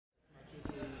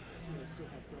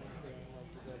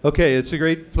Okay, it's a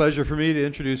great pleasure for me to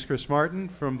introduce Chris Martin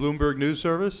from Bloomberg News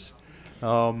Service.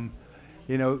 You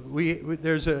know,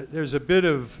 there's a bit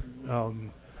of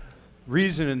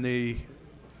reason in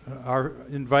our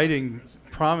inviting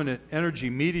prominent energy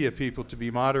media people to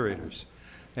be moderators,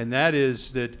 and that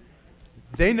is that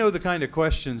they know the kind of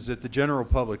questions that the general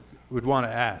public would want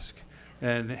to ask.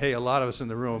 And hey, a lot of us in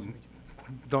the room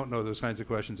don't know those kinds of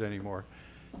questions anymore.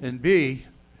 And B,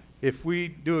 if we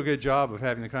do a good job of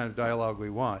having the kind of dialogue we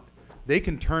want, they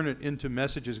can turn it into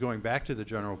messages going back to the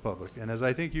general public. And as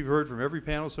I think you've heard from every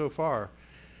panel so far,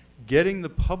 getting the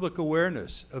public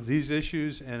awareness of these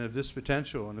issues and of this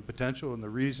potential and the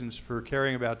reasons for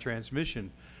caring about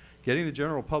transmission, getting the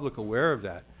general public aware of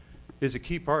that is a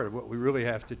key part of what we really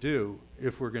have to do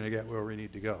if we're going to get where we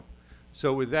need to go.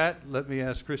 So with that, let me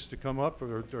ask Chris to come up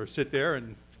or sit there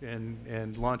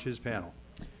and launch his panel.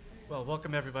 Well,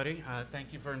 welcome everybody.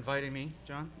 Thank you for inviting me,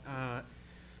 John.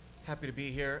 Happy to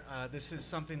be here. This is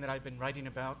something that I've been writing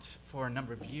about for a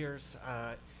number of years.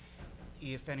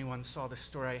 If anyone saw the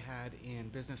story I had in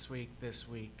Business Week this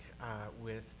week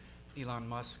with Elon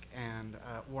Musk and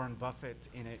Warren Buffett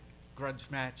in a grudge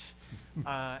match,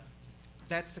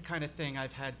 that's the kind of thing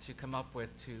I've had to come up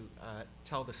with to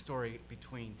tell the story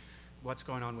between what's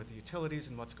going on with the utilities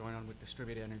and what's going on with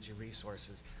distributed energy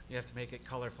resources. You have to make it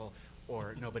colorful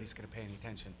or nobody's going to pay any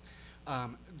attention.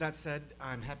 That said,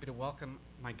 I'm happy to welcome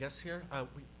my guests here.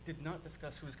 We did not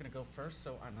discuss who's going to go first,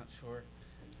 so I'm not sure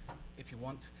if you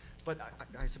want. But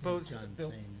I suppose,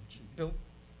 Bill,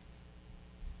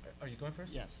 are you going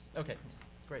first? Yes. Okay,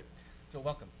 great. So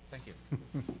welcome. Thank you.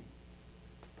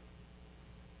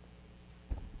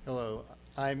 Hello.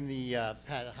 I'm the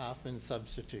Pat Hoffman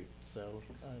substitute, so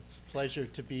it's a pleasure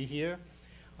to be here.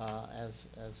 As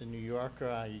a New Yorker,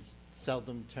 I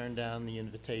seldom turn down the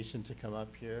invitation to come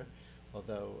up here,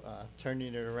 although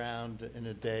turning it around in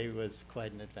a day was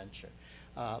quite an adventure.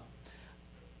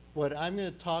 What I'm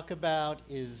going to talk about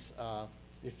is,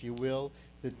 if you will,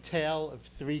 the tale of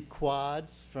three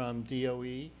quads from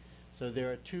DOE. So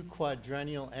there are two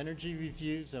quadrennial energy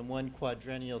reviews and one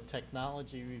quadrennial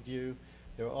technology review.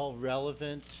 They're all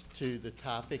relevant to the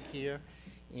topic here,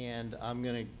 and I'm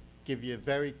going to give you a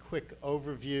very quick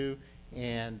overview,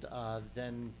 and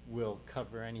then we'll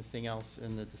cover anything else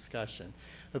in the discussion.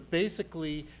 But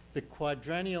basically, the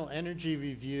Quadrennial Energy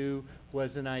Review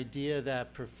was an idea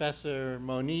that Professor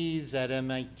Moniz at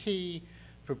MIT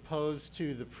proposed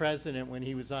to the president when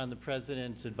he was on the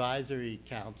president's advisory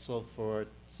council for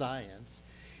science.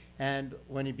 And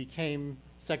when he became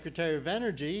Secretary of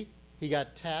Energy, he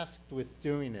got tasked with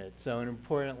doing it. So an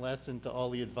important lesson to all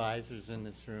the advisors in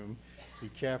this room: be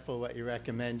careful what you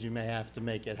recommend. You may have to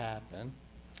make it happen.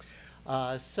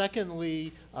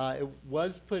 Secondly, it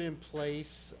was put in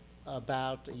place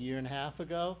about a year and a half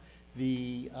ago.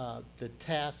 The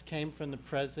task came from the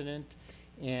president,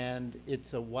 and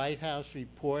it's a White House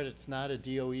report. It's not a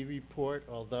DOE report,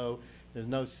 although there's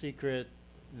no secret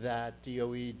that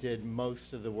DOE did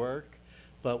most of the work.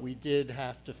 But we did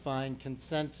have to find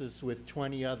consensus with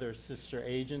 20 other sister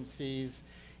agencies,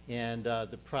 and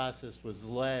the process was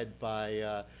led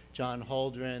by John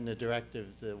Holdren, the director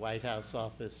of the White House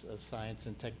Office of Science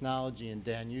and Technology, and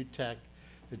Dan Utecht,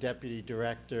 the deputy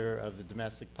director of the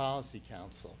Domestic Policy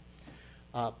Council.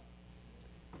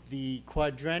 The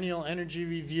Quadrennial Energy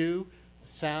Review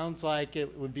sounds like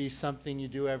it would be something you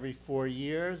do every 4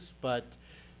 years, but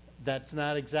that's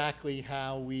not exactly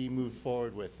how we move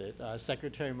forward with it.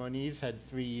 Secretary Moniz had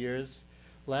 3 years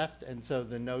left, and so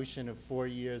the notion of 4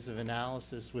 years of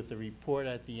analysis with a report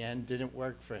at the end didn't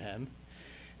work for him.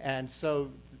 And so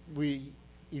we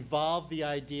evolved the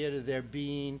idea to there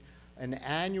being an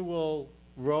annual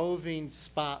roving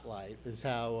spotlight, is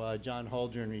how John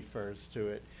Holdren refers to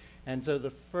it. And so the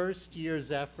first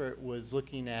year's effort was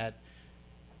looking at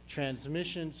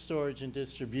transmission, storage, and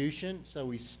distribution. So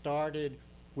we started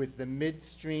with the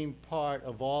midstream part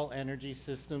of all energy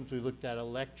systems. We looked at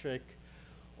electric,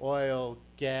 oil,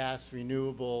 gas,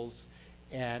 renewables,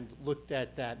 and looked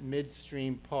at that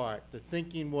midstream part. The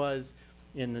thinking was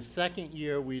in the second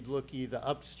year we'd look either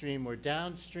upstream or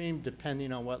downstream,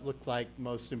 depending on what looked like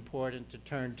most important to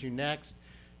turn to next.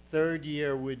 Third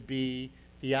year would be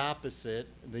the opposite,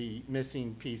 the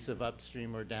missing piece of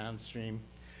upstream or downstream.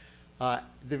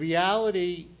 The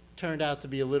reality turned out to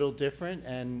be a little different,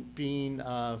 and being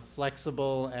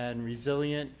flexible and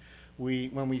resilient,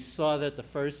 when we saw that the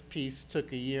first piece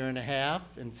took a year and a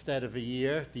half instead of a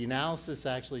year, the analysis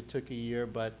actually took a year,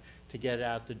 but to get it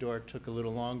out the door took a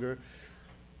little longer.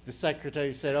 The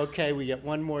secretary said, okay, we get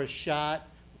one more shot.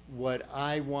 What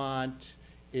I want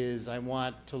is I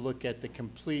want to look at the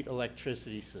complete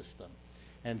electricity system.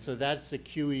 And so that's the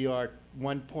QER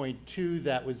 1.2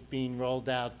 that was being rolled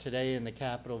out today in the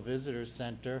Capitol Visitor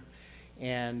Center.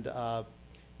 And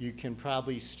you can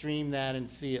probably stream that and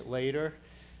see it later.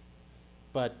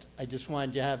 But I just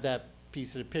wanted you to have that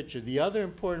piece of the picture. The other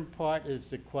important part is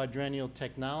the Quadrennial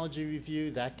Technology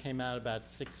Review. That came out about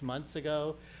 6 months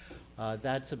ago.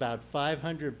 That's about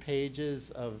 500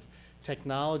 pages of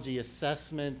technology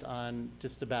assessment on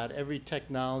just about every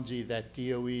technology that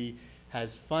DOE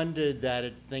has funded that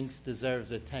it thinks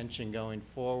deserves attention going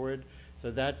forward. So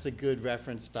that's a good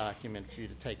reference document for you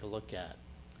to take a look at.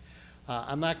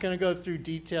 I'm not going to go through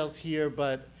details here,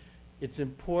 but it's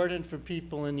important for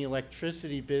people in the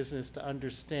electricity business to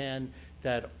understand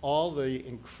that all the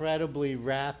incredibly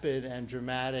rapid and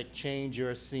dramatic change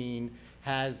you're seeing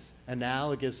has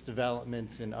analogous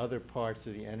developments in other parts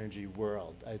of the energy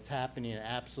world. It's happening in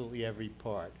absolutely every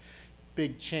part.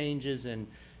 Big changes in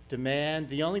demand.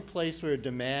 The only place where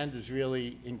demand is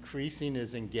really increasing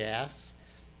is in gas.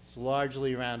 It's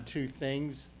largely around two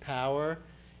things: power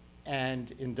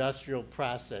and industrial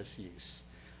process use.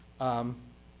 All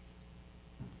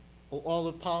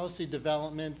the policy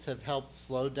developments have helped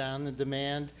slow down the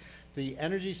demand. The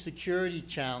energy security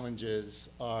challenges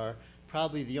are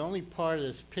probably the only part of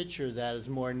this picture that is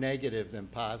more negative than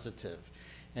positive.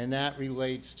 And that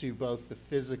relates to both the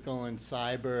physical and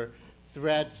cyber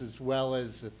threats as well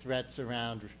as the threats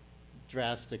around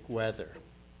drastic weather.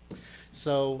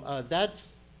 So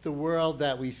that's the world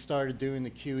that we started doing the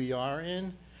QER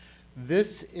in.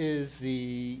 This is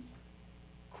the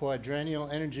Quadrennial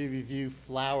Energy Review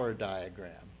flower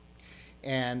diagram.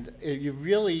 And you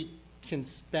really can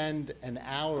spend an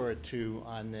hour or two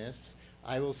on this.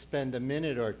 I will spend a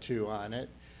minute or two on it,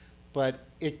 but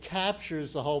it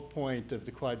captures the whole point of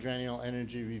the Quadrennial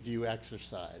Energy Review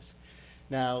exercise.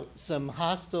 Now, some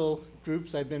hostile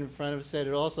groups I've been in front of said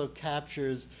it also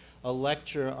captures a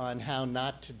lecture on how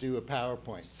not to do a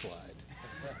PowerPoint slide.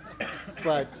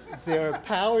 But there are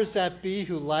powers that be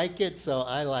who like it, so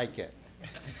I like it.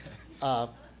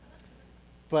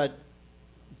 But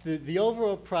the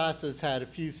overall process had a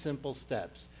few simple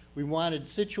steps. We wanted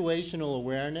situational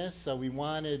awareness, so we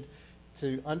wanted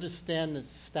to understand the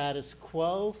status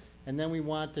quo, and then we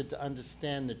wanted to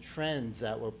understand the trends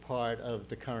that were part of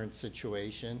the current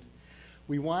situation.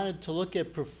 We wanted to look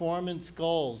at performance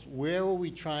goals. Where were we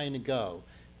trying to go?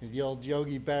 The old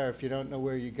Yogi Berra, if you don't know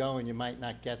where you're going, you might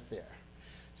not get there.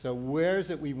 So where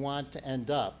is it we want to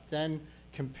end up? Then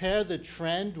compare the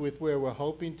trend with where we're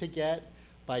hoping to get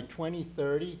by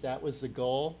 2030. That was the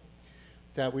goal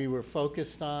that we were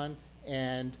focused on.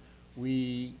 And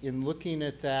we, in looking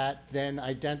at that, then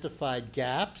identified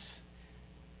gaps.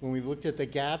 When we looked at the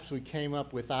gaps, we came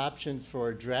up with options for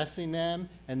addressing them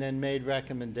and then made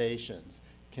recommendations.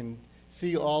 You can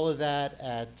see all of that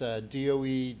at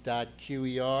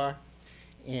doe.qer,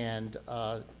 and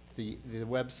the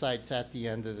website's at the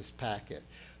end of this packet.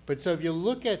 But so if you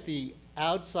look at the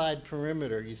outside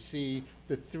perimeter, you see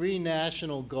the three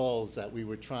national goals that we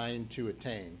were trying to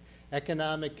attain: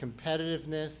 economic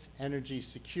competitiveness, energy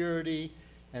security,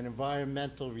 and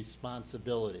environmental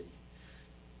responsibility.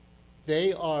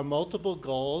 They are multiple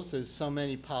goals, as so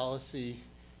many policy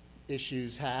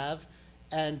issues have,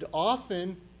 and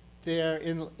often they're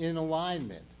in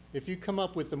alignment. If you come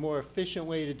up with a more efficient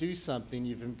way to do something,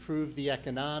 you've improved the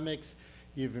economics,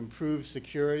 you've improved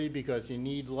security because you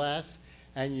need less,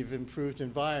 and you've improved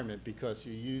environment because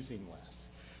you're using less.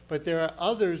 But there are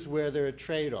others where there are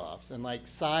trade-offs, and like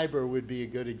cyber would be a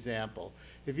good example.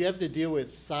 If you have to deal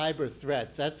with cyber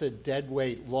threats, that's a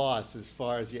deadweight loss as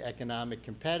far as your economic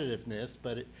competitiveness,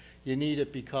 but you need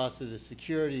it because of the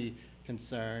security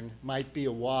concern. Might be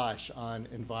a wash on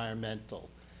environmental.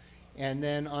 And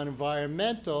then on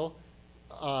environmental,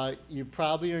 you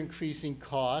probably are increasing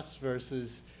costs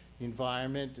versus the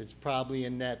environment. It's probably a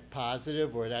net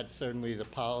positive, or that's certainly the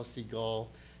policy goal.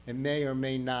 It may or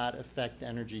may not affect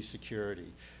energy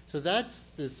security. So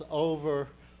that's this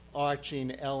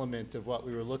overarching element of what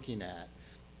we were looking at.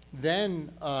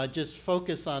 Then just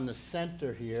focus on the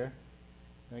center here.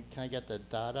 Can I get the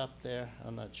dot up there?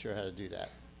 I'm not sure how to do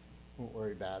that. Won't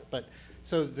worry about it. But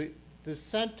so the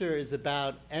center is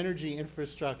about energy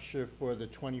infrastructure for the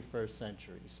 21st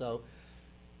century. So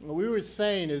what we were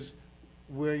saying is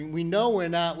we know we're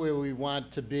not where we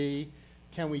want to be.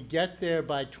 Can we get there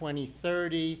by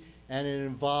 2030? And it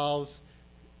involves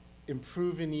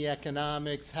improving the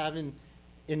economics,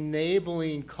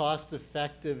 enabling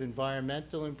cost-effective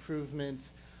environmental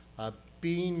improvements,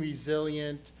 being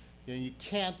resilient. You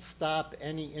can't stop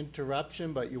any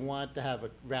interruption, but you want to have a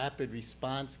rapid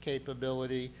response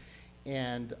capability.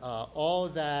 And all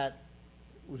of that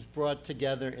was brought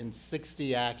together in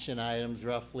 60 action items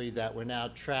roughly that we're now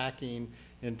tracking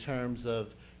in terms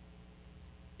of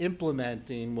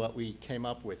implementing what we came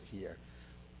up with here.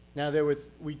 Now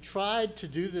we tried to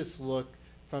do this look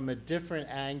from a different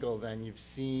angle than you've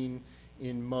seen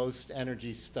in most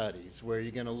energy studies, where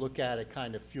you're going to look at it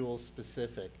kind of fuel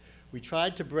specific. We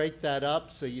tried to break that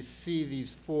up so you see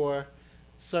these 4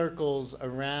 circles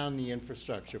around the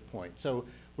infrastructure point. So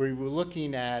we were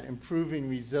looking at improving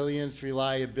resilience,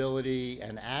 reliability,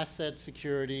 and asset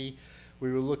security.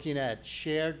 We were looking at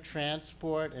shared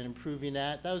transport and improving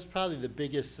that. That was probably the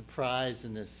biggest surprise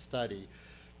in this study,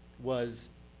 was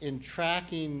in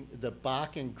tracking the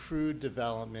Bakken crude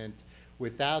development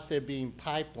without there being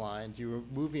pipelines. You were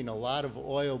moving a lot of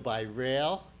oil by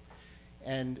rail,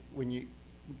 and when you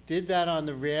did that on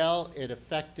the rail, it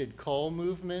affected coal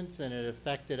movements and it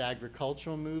affected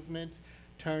agricultural movements.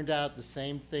 Turned out the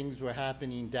same things were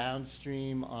happening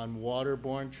downstream on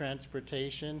waterborne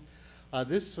transportation.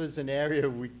 This was an area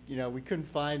we couldn't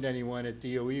find anyone at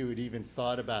DOE who'd even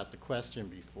thought about the question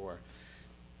before.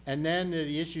 And then there are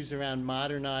the issues around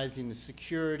modernizing the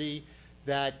security.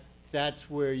 That's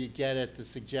where you get at the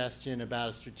suggestion about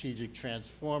a strategic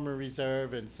transformer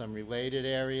reserve and some related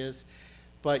areas.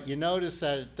 But you notice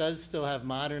that it does still have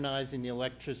modernizing the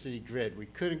electricity grid. We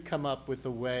couldn't come up with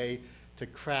a way to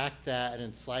crack that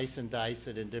and slice and dice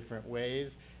it in different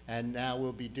ways. And now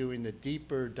we'll be doing the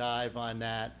deeper dive on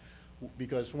that,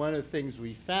 because one of the things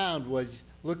we found was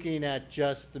looking at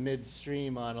just the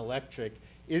midstream on electric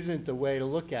isn't the way to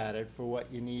look at it for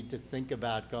what you need to think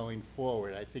about going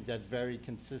forward. I think that's very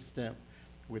consistent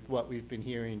with what we've been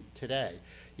hearing today.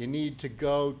 You need to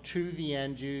go to the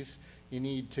end use. You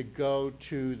need to go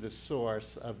to the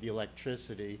source of the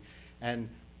electricity, and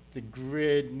the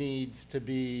grid needs to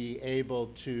be able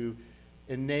to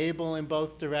enable in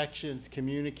both directions,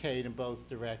 communicate in both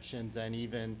directions, and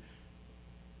even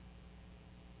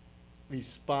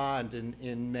respond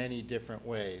in many different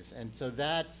ways. And so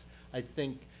that's, I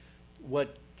think,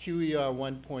 what QER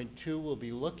 1.2 will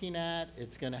be looking at.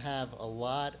 It's going to have a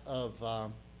lot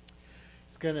of,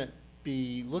 it's going to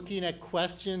be looking at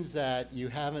questions that you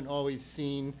haven't always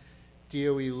seen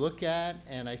DOE look at,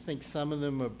 and I think some of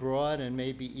them are broad and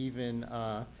maybe even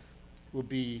will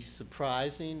be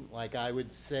surprising. Like, I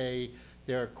would say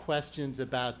there are questions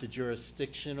about the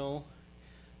jurisdictional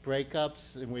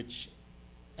breakups in which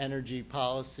energy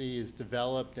policy is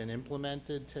developed and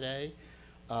implemented today.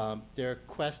 There are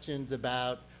questions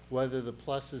about whether the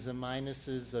pluses and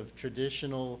minuses of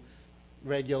traditional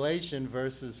regulation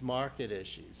versus market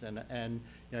issues. And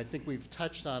I think we've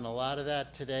touched on a lot of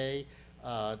that today.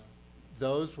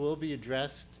 Those will be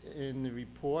addressed in the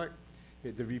report.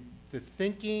 The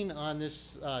thinking on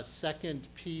this second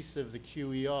piece of the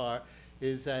QER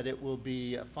is that it will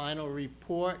be a final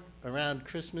report around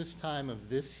Christmas time of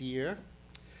this year.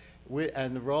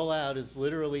 And the rollout is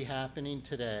literally happening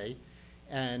today.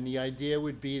 And the idea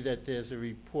would be that there's a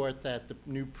report that the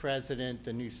new president,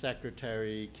 the new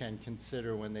secretary can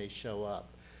consider when they show up,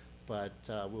 but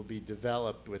will be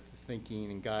developed with the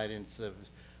thinking and guidance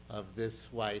of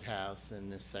this White House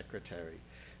and this secretary.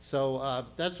 So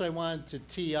that's what I wanted to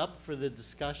tee up for the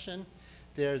discussion.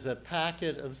 There's a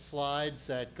packet of slides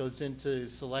that goes into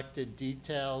selected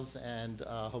details, and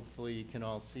hopefully you can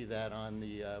all see that on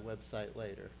the website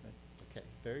later. Okay,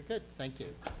 very good. Thank you.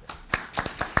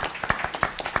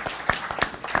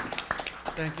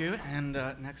 Thank you. And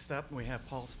next up, we have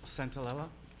Paul Santalella,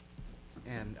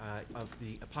 and of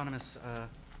the eponymous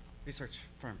research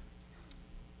firm.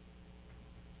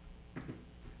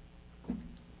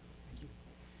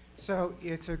 So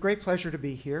it's a great pleasure to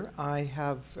be here. I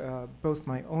have both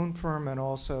my own firm and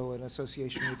also an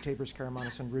association with Tabors,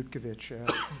 Karamanos, and Rutkovich,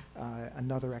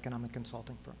 another economic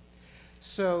consulting firm.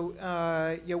 So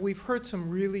yeah, we've heard some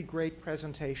really great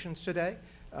presentations today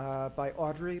by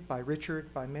Audrey, by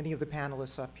Richard, by many of the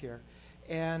panelists up here.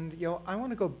 And I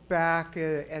want to go back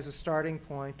as a starting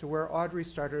point to where Audrey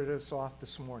started us off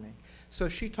this morning. So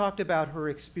she talked about her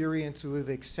experience with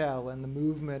Excel and the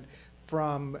movement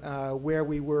from where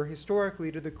we were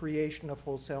historically to the creation of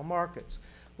wholesale markets.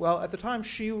 Well, at the time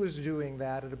she was doing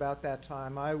that, at about that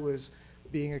time, I was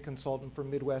being a consultant for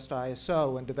Midwest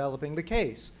ISO and developing the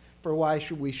case for why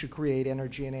we should create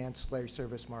energy and ancillary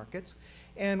service markets.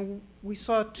 And we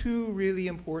saw two really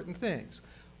important things.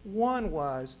 One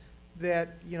was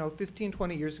that 15,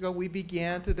 20 years ago, we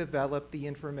began to develop the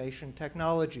information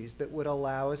technologies that would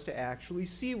allow us to actually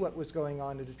see what was going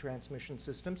on in the transmission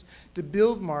systems, to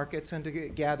build markets and to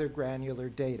gather granular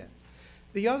data.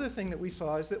 The other thing that we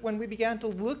saw is that when we began to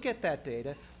look at that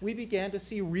data, we began to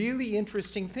see really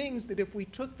interesting things that if we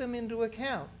took them into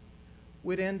account,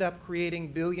 would end up creating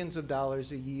billions of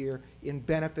dollars a year in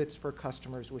benefits for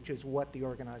customers, which is what the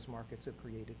organized markets have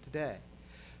created today.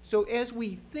 So as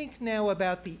we think now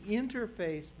about the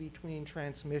interface between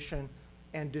transmission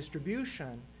and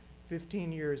distribution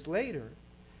 15 years later,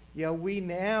 we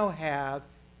now have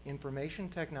information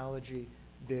technology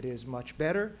that is much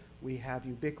better. We have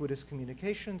ubiquitous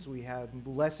communications. We have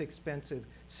less expensive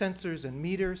sensors and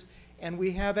meters. And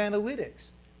we have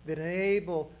analytics that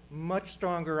enable much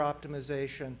stronger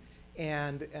optimization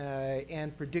and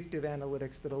predictive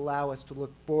analytics that allow us to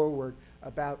look forward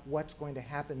about what's going to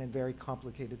happen in very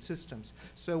complicated systems.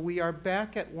 So we are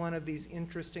back at one of these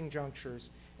interesting junctures.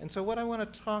 And so what I want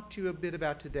to talk to you a bit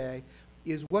about today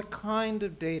is what kind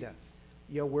of data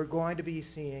we're going to be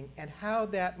seeing and how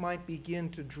that might begin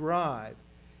to drive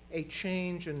a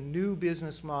change in new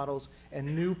business models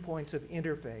and new points of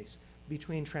interface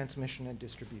between transmission and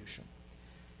distribution.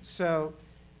 So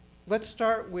let's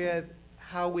start with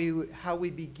how we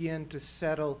begin to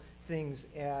settle things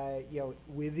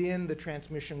within the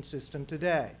transmission system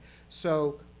today.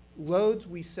 So loads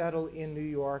we settle in New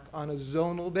York on a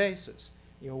zonal basis.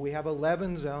 We have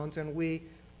 11 zones, and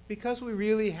because we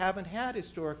really haven't had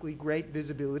historically great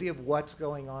visibility of what's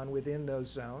going on within those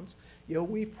zones,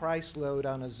 we price load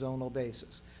on a zonal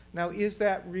basis. Now, is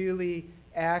that really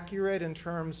accurate in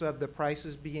terms of the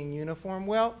prices being uniform?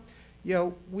 Well,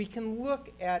 we can look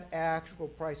at actual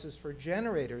prices for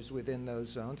generators within those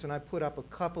zones, and I put up a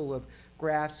couple of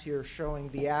graphs here showing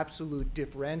the absolute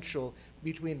differential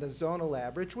between the zonal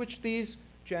average, which these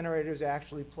generators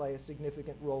actually play a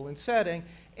significant role in setting,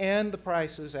 and the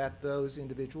prices at those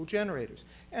individual generators.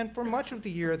 And for much of the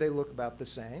year, they look about the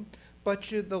same. But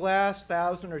the last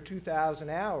 1,000 or 2,000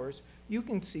 hours, you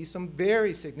can see some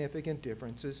very significant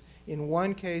differences. In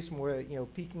one case,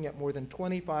 peaking at more than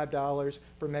 $25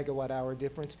 per megawatt hour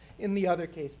difference. In the other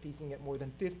case, peaking at more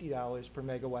than $50 per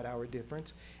megawatt hour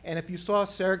difference. And if you saw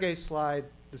Sergey's slide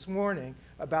this morning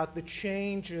about the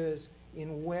changes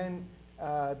in when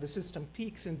the system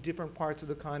peaks in different parts of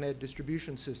the Con Ed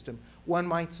distribution system, one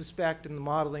might suspect, and the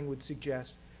modeling would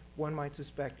suggest, one might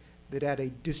suspect that at a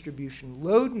distribution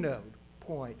load node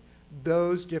point,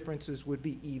 those differences would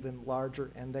be even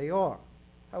larger, and they are.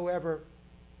 However,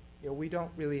 we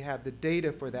don't really have the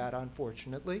data for that,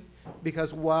 unfortunately,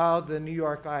 because while the New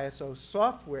York ISO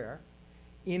software,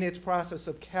 in its process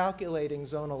of calculating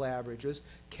zonal averages,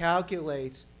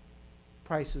 calculates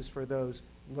prices for those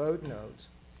load nodes,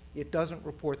 it doesn't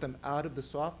report them out of the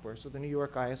software, so the New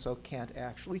York ISO can't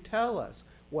actually tell us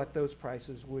what those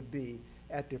prices would be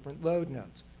at different load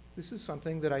nodes. This is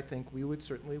something that I think we would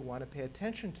certainly want to pay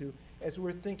attention to as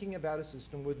we're thinking about a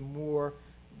system with more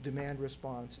demand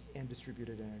response and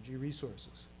distributed energy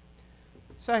resources.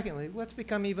 Secondly, let's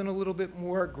become even a little bit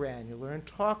more granular and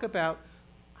talk about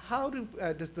how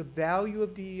does the value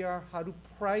of DER, how do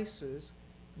prices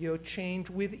change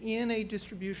within a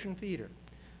distribution feeder.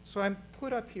 So I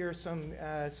put up here some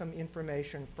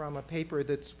information from a paper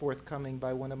that's forthcoming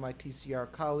by one of my TCR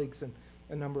colleagues and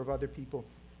a number of other people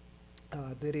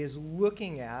that is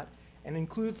looking at and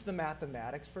includes the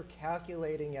mathematics for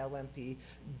calculating LMP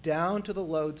down to the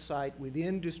load site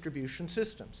within distribution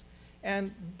systems.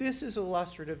 And this is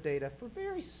illustrative data for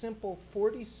very simple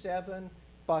 47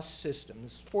 bus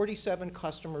systems, 47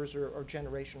 customers or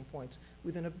generation points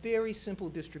within a very simple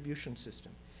distribution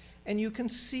system. And you can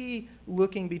see,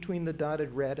 looking between the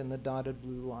dotted red and the dotted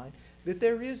blue line, that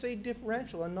there is a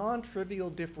differential, a non-trivial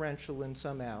differential in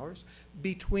some hours,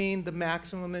 between the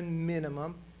maximum and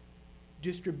minimum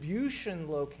distribution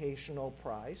locational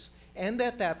price, and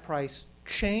that price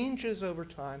changes over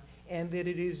time, and that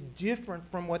it is different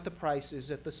from what the price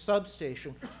is at the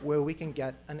substation, where we can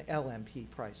get an LMP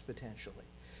price potentially.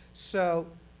 So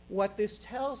what this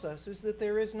tells us is that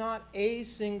there is not a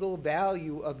single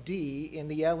value of D in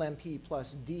the LMP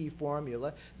plus D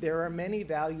formula. There are many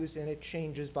values, and it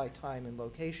changes by time and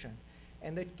location.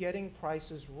 And that getting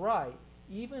prices right,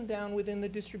 even down within the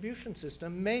distribution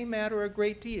system, may matter a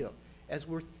great deal as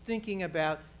we're thinking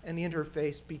about an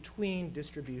interface between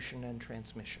distribution and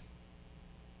transmission.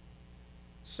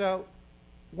 So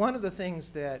one of the things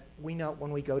that we note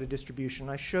when we go to distribution,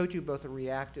 I showed you both a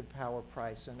reactive power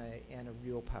price and a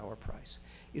real power price,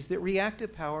 is that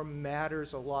reactive power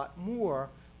matters a lot more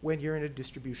when you're in a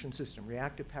distribution system.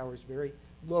 Reactive power is very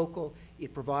local.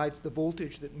 It provides the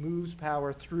voltage that moves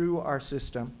power through our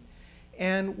system.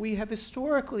 And we have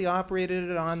historically operated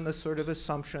it on the sort of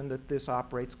assumption that this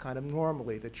operates kind of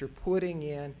normally, that you're putting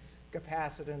in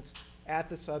capacitance at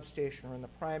the substation or in the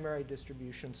primary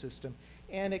distribution system,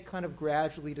 and it kind of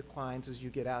gradually declines as you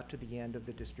get out to the end of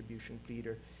the distribution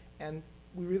feeder. And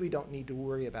we really don't need to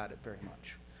worry about it very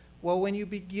much. Well, when you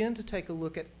begin to take a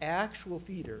look at actual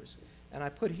feeders, and I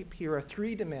put here a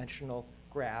three-dimensional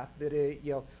graph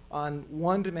that on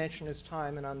one dimension is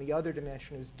time and on the other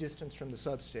dimension is distance from the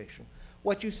substation.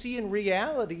 What you see in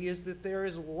reality is that there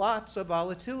is lots of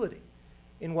volatility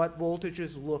in what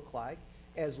voltages look like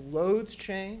as loads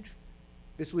change.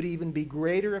 This would even be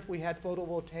greater if we had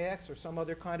photovoltaics or some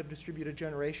other kind of distributed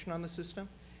generation on the system.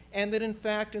 And that in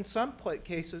fact, in some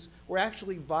cases, we're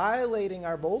actually violating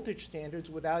our voltage standards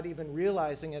without even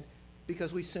realizing it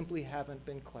because we simply haven't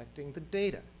been collecting the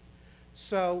data.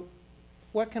 So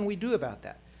what can we do about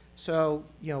that? So,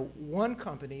 one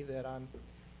company that I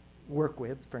work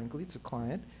with, frankly, it's a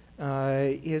client,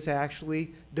 is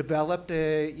actually developed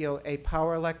a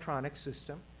power electronics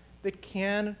system that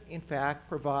can, in fact,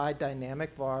 provide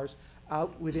dynamic VARs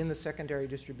out within the secondary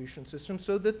distribution system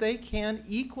so that they can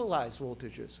equalize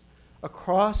voltages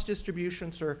across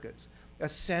distribution circuits.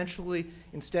 Essentially,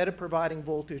 instead of providing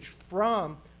voltage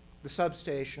from the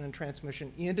substation and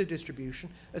transmission into distribution,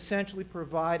 essentially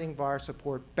providing VAR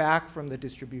support back from the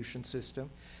distribution system.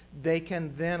 They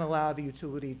can then allow the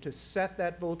utility to set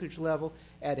that voltage level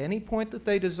at any point that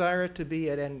they desire it to be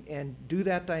at and do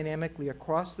that dynamically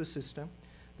across the system.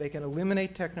 They can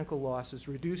eliminate technical losses,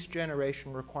 reduce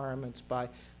generation requirements by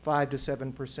 5 to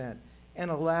 7%,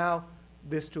 and allow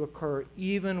this to occur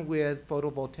even with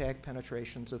photovoltaic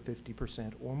penetrations of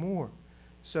 50% or more.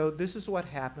 So this is what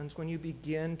happens when you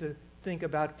begin to think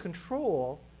about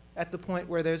control at the point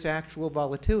where there's actual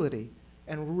volatility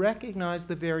and recognize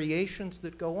the variations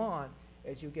that go on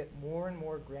as you get more and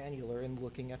more granular in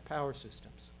looking at power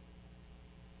systems.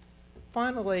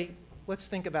 Finally, let's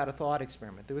think about a thought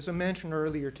experiment. There was a mention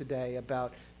earlier today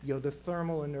about the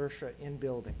thermal inertia in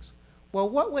buildings. Well,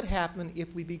 what would happen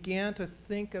if we began to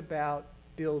think about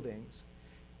buildings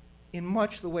in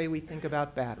much the way we think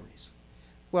about batteries?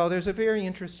 Well, there's a very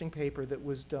interesting paper that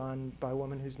was done by a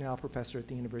woman who's now a professor at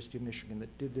the University of Michigan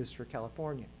that did this for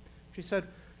California. She said,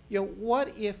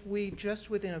 what if we just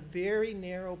within a very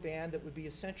narrow band that would be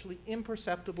essentially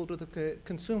imperceptible to the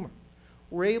consumer,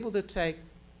 we're able to take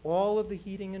all of the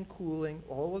heating and cooling,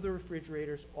 all of the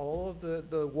refrigerators, all of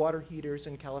the water heaters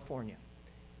in California,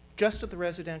 just at the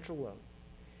residential load.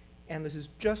 And this is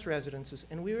just residences,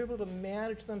 and we were able to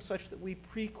manage them such that we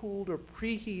pre-cooled or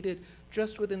preheated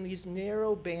just within these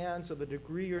narrow bands of a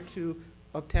degree or two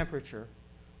of temperature.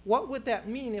 What would that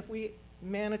mean if we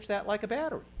managed that like a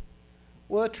battery?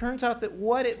 Well, it turns out that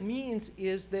what it means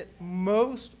is that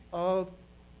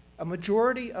a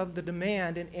majority of the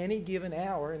demand in any given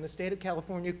hour in the state of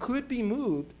California could be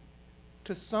moved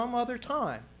to some other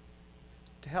time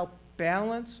to help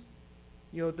balance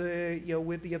with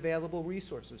the available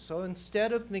resources. So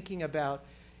instead of thinking about,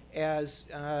 as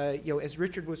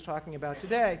Richard was talking about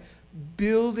today,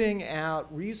 building out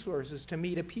resources to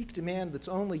meet a peak demand that's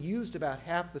only used about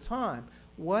half the time,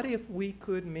 what if we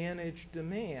could manage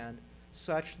demand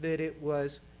such that it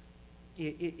was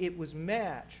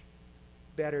matched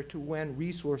better to when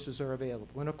resources are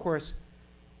available? And of course,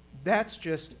 that's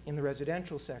just in the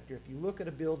residential sector. If you look at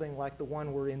a building like the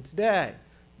one we're in today,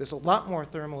 there's a lot more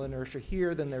thermal inertia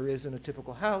here than there is in a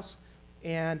typical house,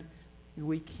 and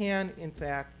we can, in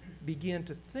fact, begin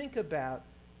to think about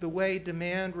the way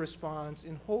demand responds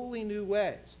in wholly new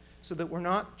ways, so that we're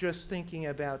not just thinking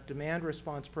about demand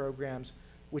response programs,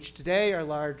 which today are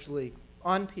largely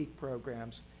on-peak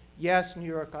programs. Yes, New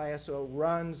York ISO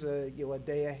runs a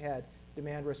day-ahead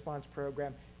demand response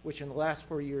program, which in the last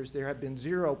 4 years there have been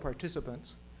 0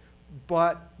 participants.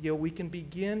 But we can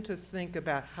begin to think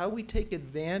about how we take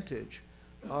advantage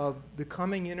of the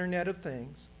coming Internet of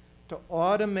Things to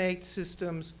automate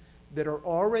systems that are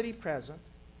already present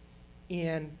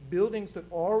in buildings that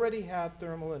already have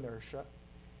thermal inertia.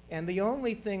 And the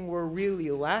only thing we're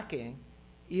really lacking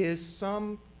is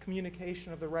some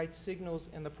communication of the right signals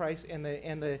and the price and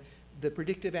the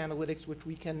predictive analytics, which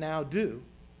we can now do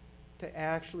to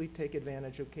actually take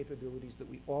advantage of capabilities that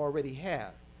we already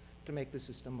have to make the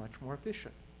system much more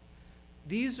efficient.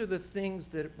 These are the things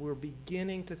that we're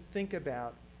beginning to think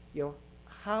about.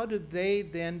 How do they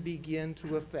then begin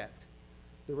to affect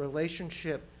the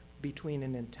relationship between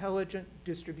an intelligent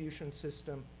distribution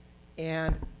system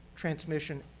and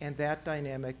transmission, and that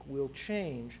dynamic will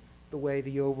change the way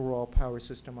the overall power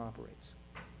system operates.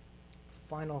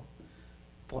 Final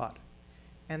thought,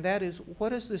 and that is, what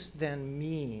does this then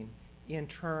mean in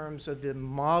terms of the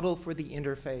model for the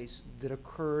interface that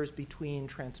occurs between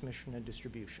transmission and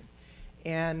distribution?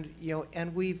 And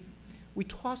we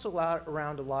toss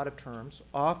around a lot of terms,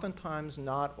 oftentimes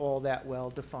not all that well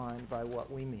defined by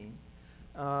what we mean.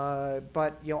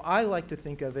 But I like to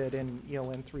think of it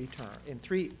in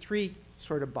three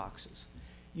sort of boxes.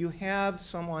 You have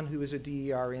someone who is a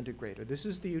DER integrator. This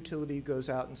is the utility who goes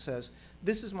out and says,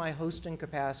 this is my hosting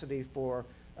capacity for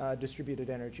distributed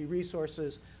energy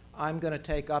resources. I'm going to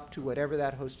take up to whatever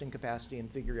that hosting capacity and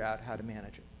figure out how to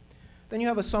manage it. Then you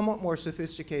have a somewhat more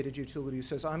sophisticated utility who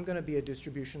says, I'm going to be a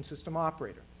distribution system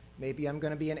operator. Maybe I'm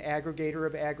going to be an aggregator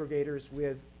of aggregators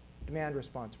with demand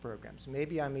response programs.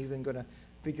 Maybe I'm even going to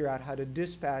figure out how to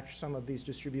dispatch some of these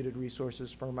distributed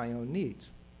resources for my own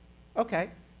needs. Okay,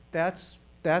 that's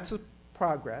a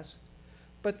progress.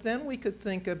 But then we could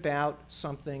think about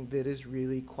something that is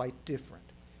really quite different,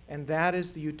 and that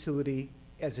is the utility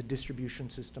as a distribution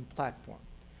system platform.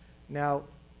 Now,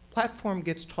 platform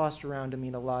gets tossed around to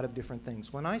mean a lot of different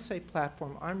things. When I say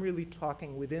platform, I'm really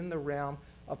talking within the realm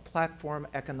of platform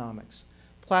economics.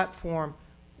 Platform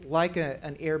like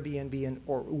an Airbnb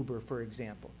or Uber, for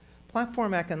example.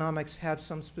 Platform economics have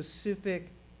some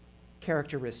specific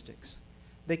characteristics.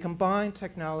 They combine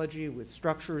technology with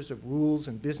structures of rules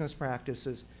and business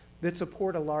practices that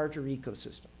support a larger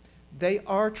ecosystem. They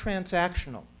are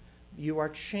transactional. You are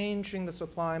changing the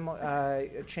supply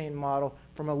chain model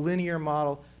from a linear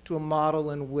model to a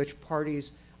model in which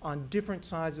parties on different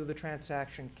sides of the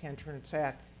transaction can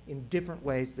transact in different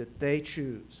ways that they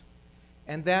choose.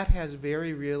 And that has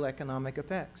very real economic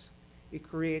effects. It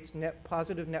creates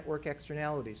positive network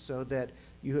externalities so that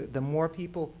the more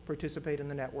people participate in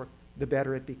the network, the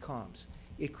better it becomes.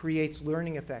 It creates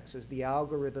learning effects as the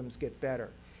algorithms get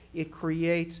better. It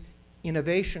creates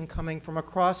innovation coming from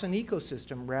across an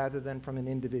ecosystem rather than from an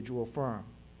individual firm.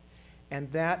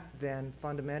 And that then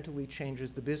fundamentally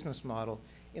changes the business model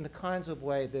in the kinds of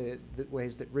ways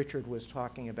that Richard was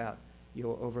talking about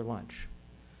over lunch.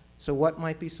 So what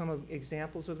might be some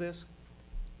examples of this?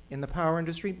 In the power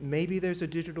industry, maybe there's a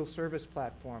digital service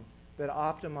platform that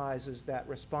optimizes that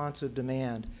responsive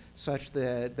demand such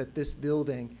that this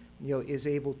building is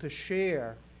able to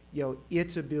share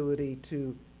its ability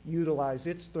to utilize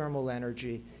its thermal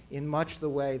energy in much the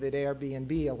way that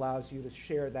Airbnb allows you to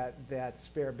share that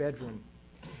spare bedroom.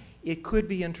 It could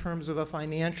be in terms of a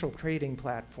financial trading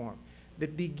platform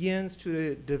that begins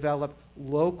to develop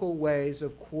local ways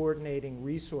of coordinating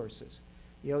resources.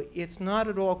 It's not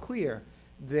at all clear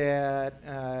that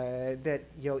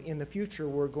in the future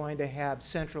we're going to have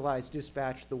centralized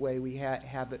dispatch the way we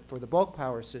have it for the bulk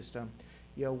power system.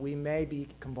 We may be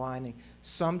combining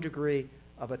some degree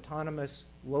of autonomous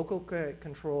local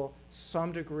control,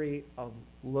 some degree of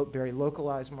very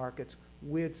localized markets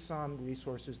with some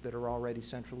resources that are already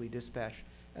centrally dispatched.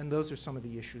 And those are some of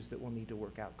the issues that we'll need to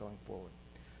work out going forward.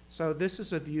 So this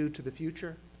is a view to the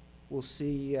future. We'll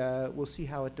see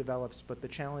how it develops, but the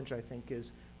challenge, I think,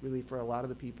 is really for a lot of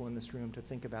the people in this room to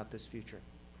think about this future.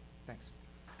 Thanks.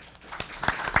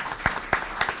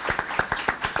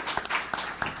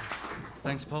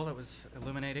 Thanks, Paul. That was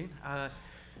illuminating.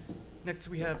 Next,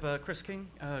 we have Chris King,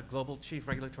 Global Chief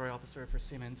Regulatory Officer for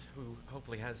Siemens, who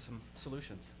hopefully has some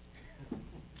solutions.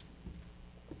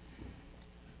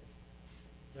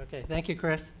 Okay, thank you,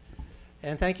 Chris.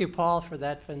 And thank you, Paul, for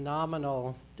that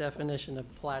phenomenal definition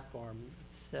of platform.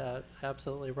 It's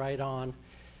absolutely right on.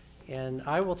 And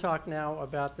I will talk now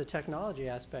about the technology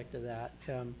aspect of that.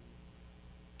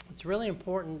 It's really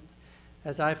important,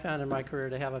 as I found in my career,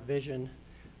 to have a vision.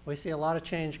 We see a lot of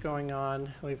change going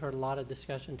on. We've heard a lot of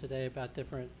discussion today about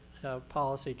different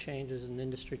policy changes and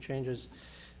industry changes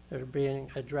that are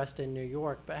being addressed in New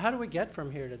York. But how do we get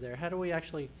from here to there? How do we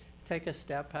actually take a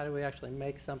step? How do we actually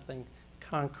make something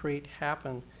concrete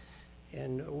happen?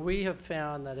 And we have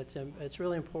found that it's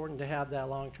really important to have that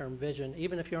long-term vision,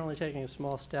 even if you're only taking a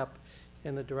small step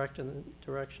in the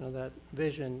direction of that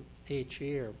vision each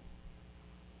year.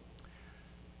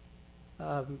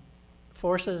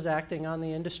 Forces acting on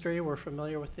the industry, we're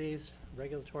familiar with these,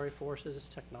 regulatory forces,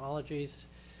 technologies,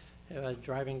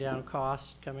 driving down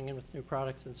costs, coming in with new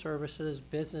products and services,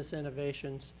 business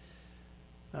innovations.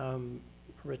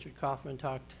 Richard Kaufman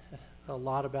talked a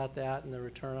lot about that and the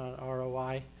return on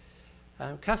ROI.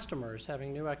 Customers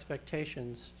having new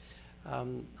expectations.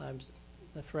 I'm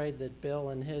afraid that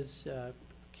Bill in his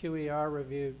QER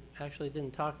review actually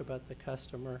didn't talk about the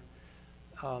customer.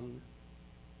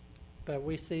 But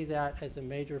we see that as a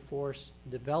major force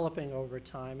developing over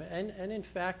time. And in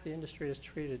fact, the industry has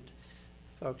treated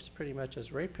folks pretty much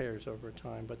as ratepayers over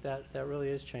time, but that really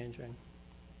is changing.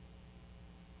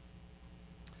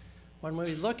 When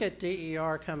we look at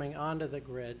DER coming onto the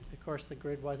grid, of course the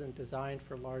grid wasn't designed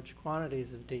for large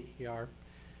quantities of DER.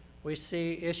 We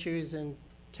see issues in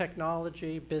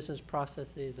technology, business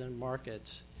processes, and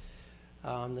markets.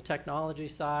 The technology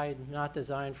side, not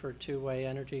designed for two-way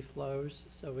energy flows,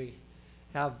 so we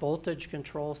have voltage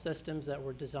control systems that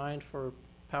were designed for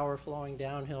power flowing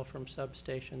downhill from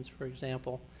substations, for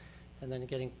example, and then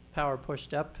getting power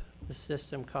pushed up the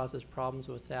system causes problems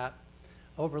with that.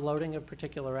 Overloading of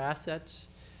particular assets.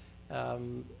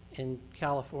 In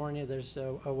California, there's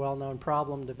a well-known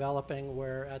problem developing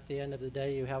where at the end of the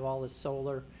day you have all this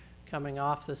solar coming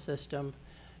off the system,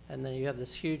 and then you have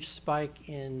this huge spike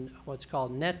in what's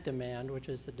called net demand, which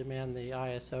is the demand the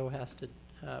ISO has to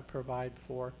provide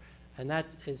for. And that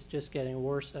is just getting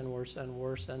worse and worse and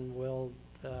worse, and will,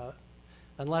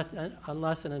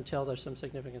 unless and until there's some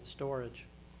significant storage.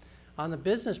 On the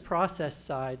business process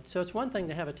side, so it's one thing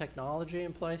to have a technology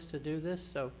in place to do this.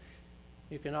 So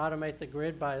you can automate the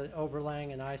grid by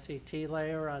overlaying an ICT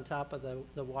layer on top of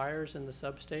the wires in the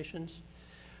substations.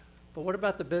 But what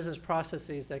about the business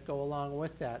processes that go along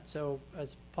with that? So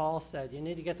as Paul said, you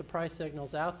need to get the price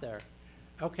signals out there.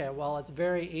 Okay, well, it's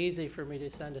very easy for me to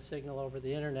send a signal over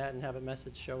the internet and have a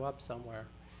message show up somewhere.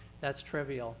 That's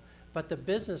trivial. But the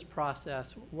business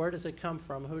process, where does it come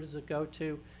from? Who does it go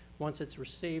to? Once it's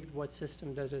received, what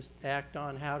system does it act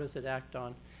on? How does it act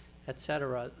on? Et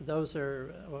cetera. Those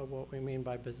are what we mean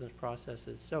by business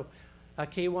processes. So a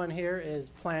key one here is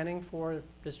planning for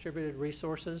distributed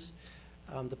resources.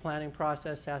 The planning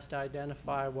process has to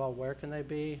identify, well, where can they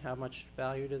be? How much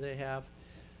value do they have?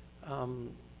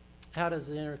 How does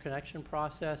the interconnection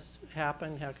process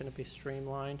happen? How can it be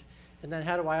streamlined? And then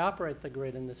how do I operate the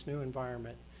grid in this new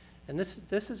environment? And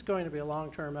this is going to be a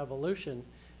long-term evolution.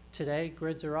 Today,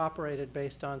 grids are operated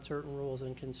based on certain rules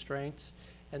and constraints,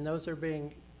 and those are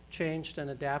being changed and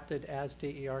adapted as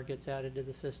DER gets added to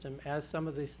the system, as some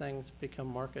of these things become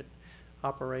market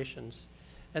operations.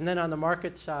 And then on the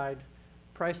market side,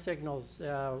 price signals,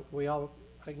 we all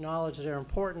acknowledge their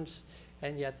importance,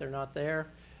 and yet they're not there.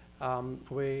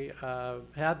 We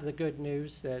have the good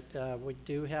news that we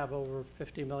do have over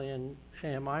 50 million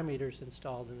AMI meters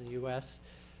installed in the US.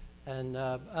 And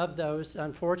of those,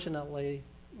 unfortunately,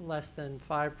 less than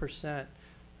 5%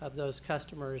 of those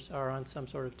customers are on some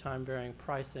sort of time-varying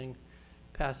pricing,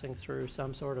 passing through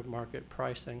some sort of market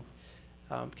pricing.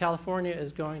 California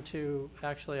is going to,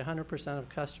 actually 100% of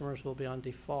customers will be on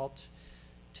default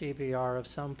TVR of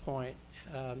some point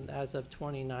as of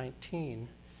 2019.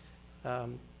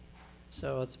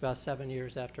 So it's about 7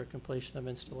 years after completion of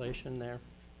installation there.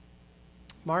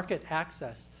 Market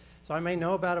access. So I may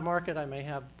know about a market, I may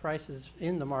have prices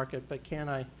in the market, but can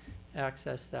I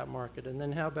access that market? And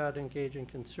then how about engaging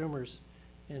consumers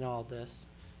in all this?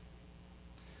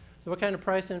 So what kind of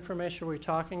price information are we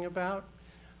talking about?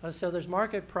 So there's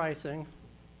market pricing,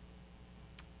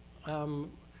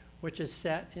 which is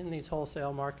set in these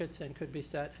wholesale markets and could be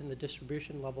set in the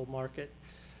distribution level market.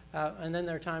 And then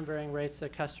there are time varying rates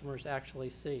that customers actually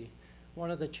see.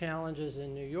 One of the challenges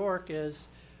in New York is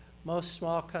most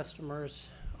small customers,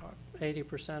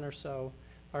 80% or so,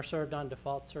 are served on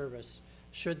default service.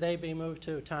 Should they be moved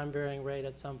to a time varying rate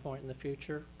at some point in the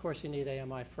future? Of course, you need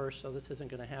AMI first, so this isn't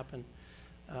going to happen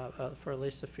for at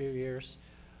least a few years.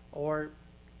 Or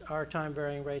are time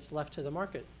varying rates left to the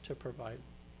market to provide?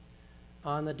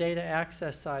 On the data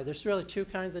access side, there's really two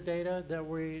kinds of data that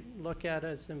we look at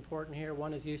as important here.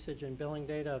 One is usage and billing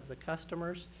data of the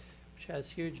customers, which has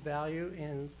huge value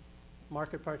in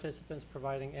market participants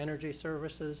providing energy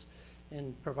services,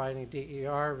 in providing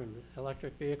DER and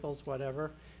electric vehicles,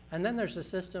 whatever. And then there's the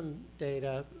system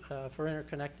data for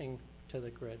interconnecting to the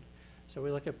grid. So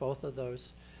we look at both of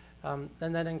those. And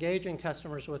then engaging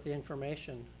customers with the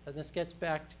information. And this gets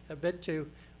back a bit to,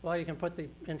 well, you can put the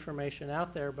information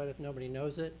out there, but if nobody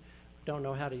knows it, don't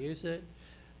know how to use it,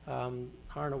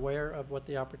 aren't aware of what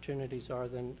the opportunities are,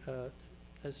 then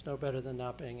it's no better than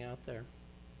not being out there.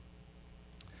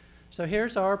 So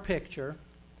here's our picture,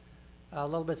 a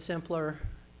little bit simpler.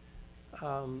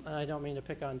 And I don't mean to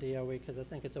pick on DOE because I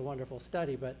think it's a wonderful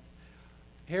study, but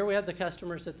here we have the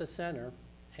customers at the center,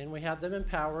 and we have them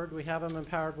empowered. We have them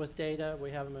empowered with data,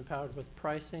 we have them empowered with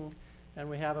pricing, and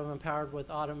we have them empowered with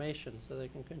automation so they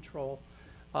can control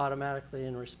automatically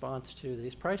in response to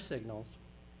these price signals.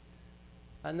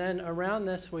 And then around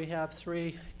this we have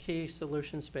three key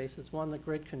solution spaces. One, the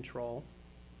grid control.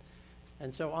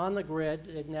 And so on the grid,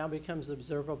 it now becomes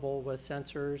observable with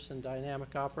sensors and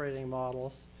dynamic operating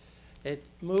models. It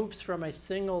moves from a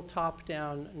single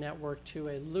top-down network to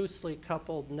a loosely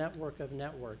coupled network of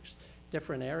networks.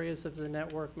 Different areas of the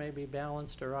network may be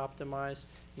balanced or optimized,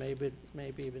 maybe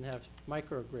even have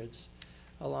microgrids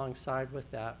alongside with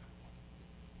that.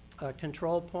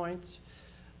 Control points,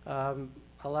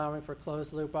 allowing for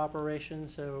closed-loop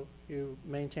operations so you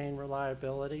maintain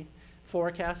reliability.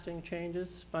 Forecasting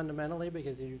changes fundamentally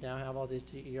because you now have all these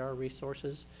DER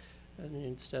resources and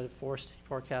instead of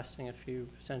forecasting a few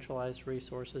centralized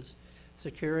resources.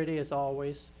 security as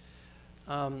always.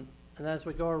 And as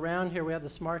we go around here, we have the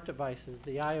smart devices,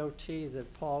 the IoT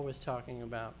that Paul was talking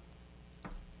about.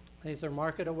 These are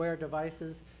market-aware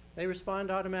devices. They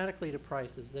respond automatically to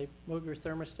prices. They move your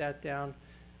thermostat down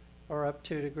or up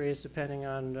 2 degrees, depending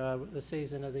on the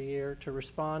season of the year, to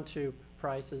respond to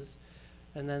prices,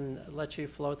 and then let you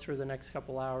flow through the next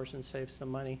couple hours and save some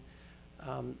money.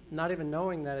 Not even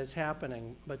knowing that it's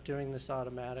happening, but doing this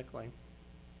automatically.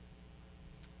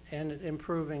 And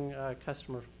improving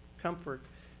customer comfort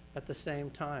at the same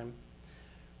time.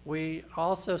 We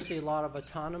also see a lot of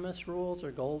autonomous rules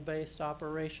or goal-based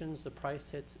operations. The price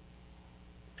hits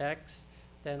X,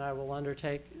 then I will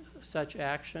undertake such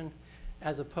action,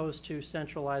 as opposed to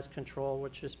centralized control,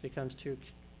 which just becomes too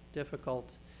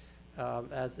difficult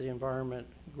as the environment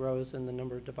grows and the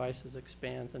number of devices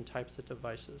expands and types of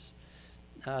devices.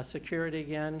 Security,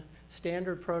 again,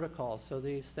 standard protocols, so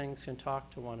these things can talk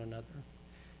to one another.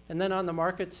 And then on the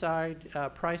market side,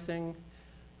 pricing,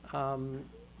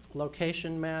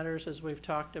 location matters, as we've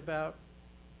talked about,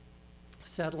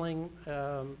 settling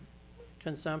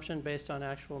consumption based on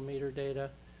actual meter data,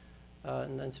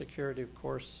 and then security, of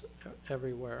course,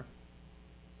 everywhere.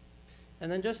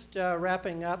 And then just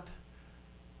wrapping up,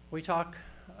 we talk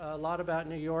a lot about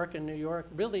New York, and New York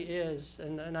really is,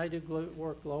 and I do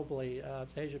work globally,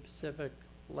 Asia Pacific,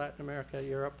 Latin America,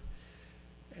 Europe,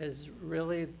 is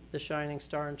really the shining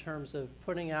star in terms of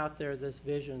putting out there this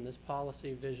vision, this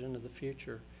policy vision of the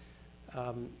future,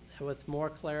 with more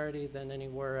clarity than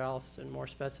anywhere else and more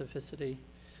specificity.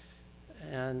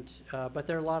 And but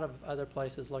there are a lot of other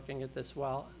places looking at this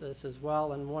as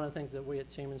well. And one of the things that we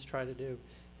at Siemens try to do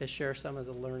is share some of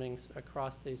the learnings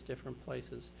across these different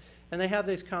places. And they have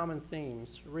these common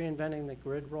themes: reinventing the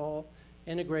grid role,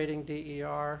 integrating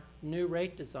DER, new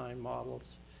rate design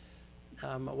models.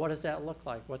 What does that look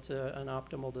like? What's an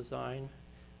optimal design?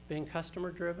 Being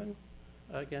customer driven,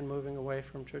 again, moving away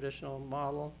from traditional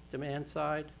model, demand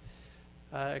side,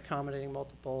 accommodating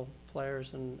multiple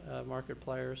players and market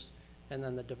players, and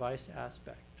then the device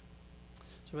aspect.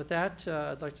 So with that,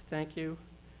 I'd like to thank you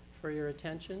for your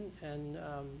attention and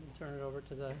turn it over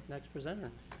to the next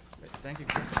presenter. Great. Thank you,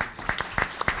 Chris.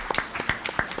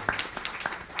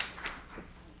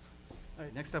 All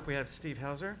right, next up we have Steve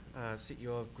Hauser,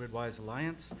 CEO of Gridwise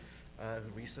Alliance, who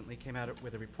recently came out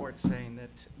with a report saying that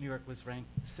New York was ranked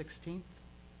 16th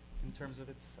in terms of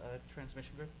its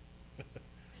transmission grid.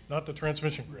 Not the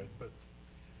transmission grid, but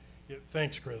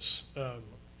thanks, Chris.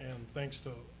 And thanks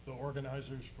to the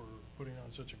organizers for putting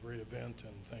on such a great event,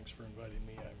 and thanks for inviting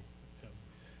me. I'm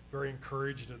very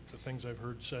encouraged at the things I've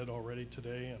heard said already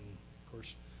today, and of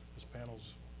course, this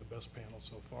panel's the best panel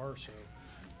so far, so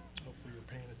hopefully you're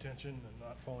paying attention and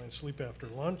not falling asleep after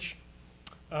lunch.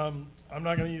 I'm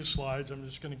not going to use slides. I'm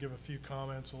just going to give a few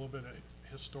comments, a little bit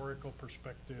of historical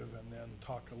perspective, and then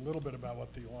talk a little bit about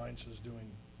what the Alliance is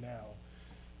doing now.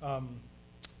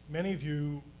 Many of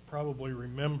you probably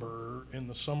remember in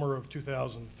the summer of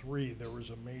 2003, there was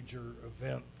a major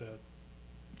event that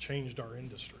changed our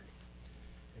industry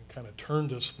and kind of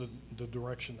turned us the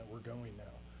direction that we're going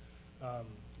now.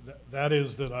 That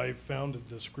is that I founded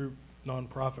this group,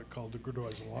 nonprofit called the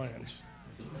Gridwise Alliance.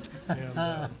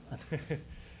 And,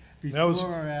 Before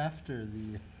or after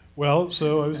the? Well,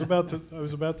 so I was about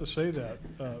to say that,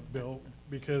 Bill,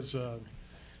 because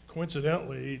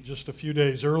coincidentally, just a few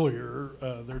days earlier,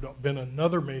 there'd been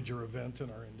another major event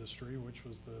in our industry, which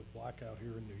was the blackout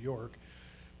here in New York,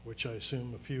 which I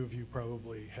assume a few of you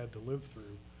probably had to live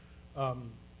through.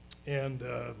 And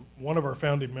one of our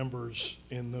founding members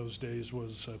in those days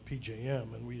was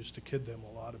PJM, and we used to kid them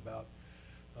a lot about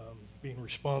being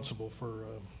responsible for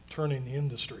turning the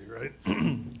industry, right,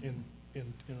 in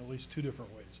at least two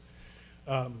different ways.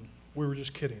 We were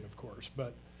just kidding, of course,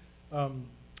 but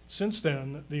since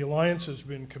then, the Alliance has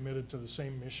been committed to the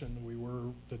same mission we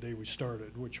were the day we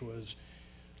started, which was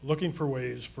looking for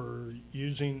ways for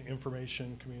using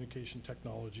information communication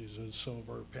technologies, as some of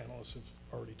our panelists have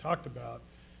already talked about,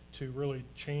 to really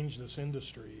change this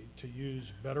industry, to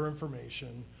use better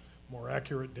information, more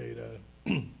accurate data,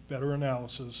 better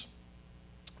analysis,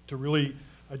 to really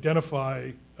identify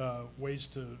ways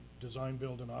to design,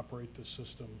 build, and operate this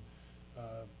system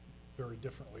very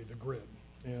differently, the grid.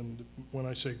 And when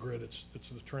I say grid, it's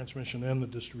the transmission and the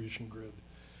distribution grid.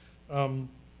 I'm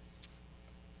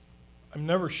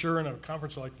never sure in a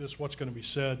conference like this what's going to be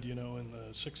said, you know, in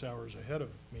the 6 hours ahead of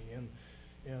me.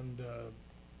 And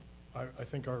I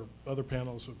think our other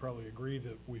panels would probably agree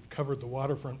that we've covered the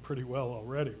waterfront pretty well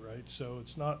already, right? So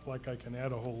it's not like I can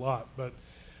add a whole lot, but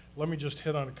let me just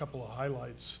hit on a couple of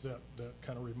highlights that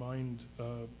kind of remind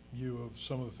you of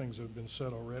some of the things that have been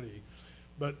said already.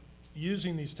 But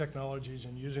using these technologies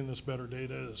and using this better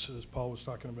data, as Paul was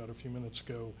talking about a few minutes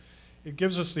ago, it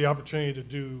gives us the opportunity to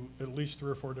do at least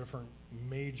 3 or 4 different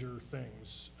major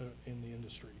things in the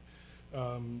industry.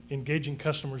 Engaging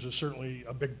customers is certainly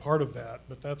a big part of that,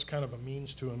 but that's kind of a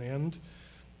means to an end.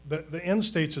 The end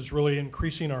states is really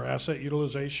increasing our asset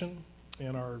utilization,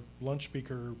 and our lunch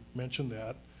speaker mentioned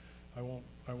that. I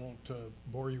won't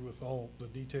bore you with all the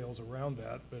details around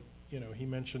that, but he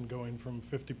mentioned going from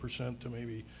 50% to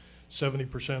maybe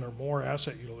 70% or more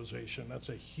asset utilization. That's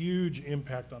a huge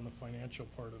impact on the financial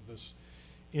part of this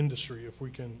industry if we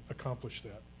can accomplish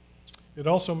that. It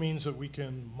also means that we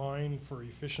can mine for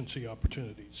efficiency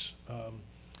opportunities.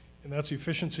 And that's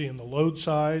efficiency in the load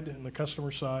side and the customer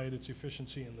side. It's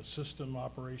efficiency in the system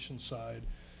operation side.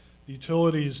 The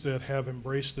utilities that have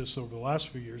embraced this over the last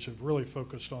few years have really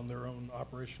focused on their own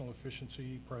operational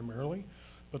efficiency primarily,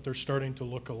 but they're starting to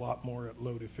look a lot more at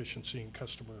load efficiency and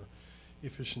customer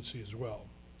efficiency as well.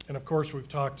 And of course, we've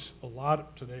talked a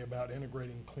lot today about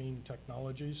integrating clean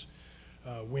technologies,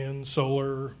 wind,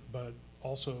 solar, but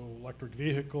also electric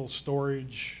vehicle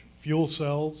storage, fuel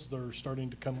cells. They're starting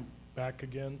to come back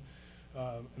again.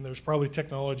 And there's probably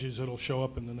technologies that'll show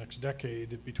up in the next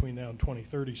decade, between now and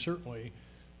 2030 certainly,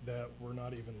 that we're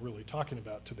not even really talking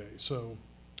about today. So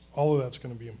all of that's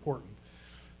going to be important.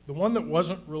 The one that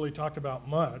wasn't really talked about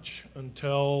much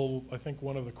until I think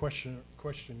one of the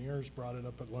questionnaires brought it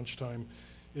up at lunchtime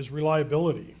is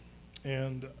reliability.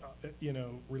 And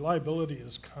reliability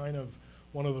is kind of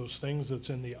one of those things that's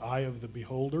in the eye of the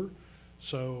beholder.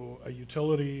 So a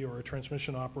utility or a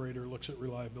transmission operator looks at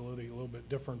reliability a little bit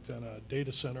different than a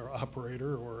data center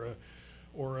operator or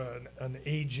an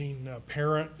aging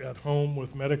parent at home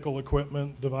with medical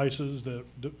equipment devices that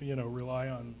rely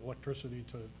on electricity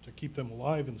to keep them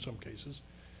alive in some cases.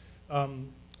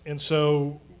 And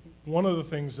so one of the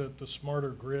things that the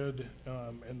smarter grid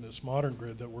and this modern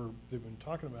grid that they've been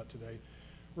talking about today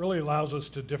really allows us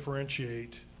to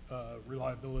differentiate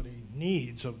reliability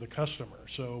needs of the customer.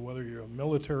 So whether you're a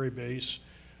military base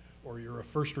or you're a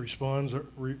first responder,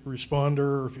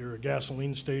 or if you're a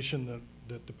gasoline station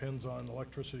that depends on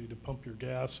electricity to pump your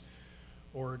gas,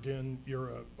 or again, you're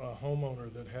a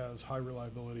homeowner that has high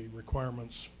reliability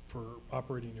requirements for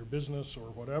operating your business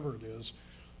or whatever it is,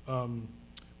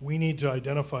 we need to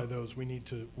identify those. We need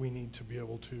to be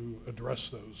able to address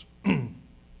those.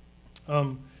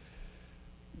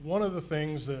 One of the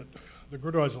things that the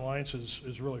Gridwise Alliance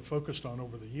is really focused on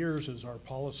over the years is our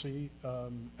policy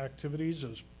activities,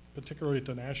 particularly at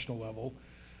the national level.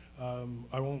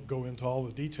 I won't go into all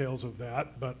the details of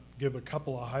that, but give a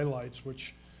couple of highlights,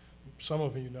 which some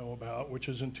of you know about, which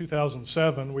is in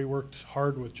 2007, we worked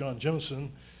hard with John Jimison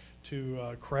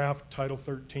to craft Title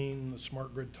 13, the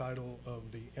smart grid title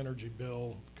of the energy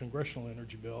bill, congressional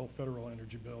energy bill, federal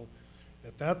energy bill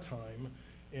at that time.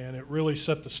 And it really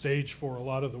set the stage for a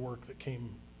lot of the work that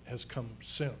has come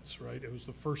since, right? It was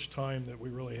the first time that we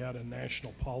really had a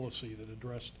national policy that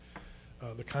addressed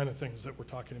the kind of things that we're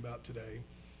talking about today.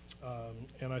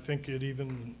 And I think it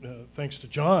even, thanks to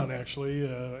John actually,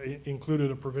 included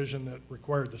a provision that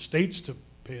required the states to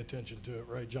pay attention to it,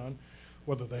 right, John?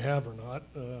 Whether they have or not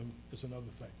is another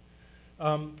thing.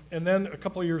 And then a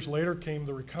couple of years later came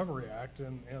the Recovery Act,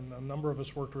 and a number of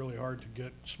us worked really hard to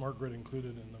get smart grid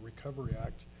included in the Recovery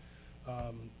Act.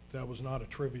 That was not a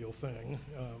trivial thing,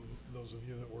 those of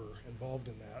you that were involved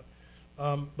in that.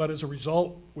 But as a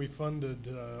result, we funded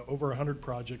over 100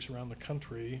 projects around the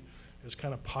country as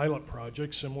kind of pilot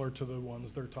projects, similar to the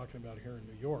ones they're talking about here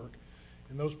in New York.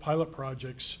 And those pilot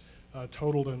projects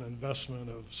totaled an investment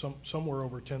of somewhere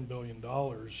over $10 billion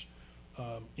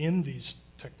in these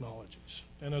technologies.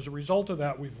 And as a result of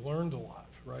that, we've learned a lot,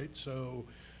 right? So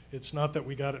it's not that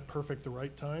we got it perfect the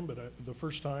right time, but the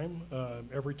first time,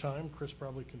 every time. Chris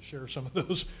probably can share some of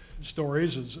those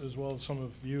stories as well as some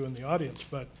of you in the audience.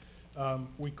 But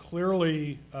we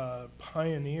clearly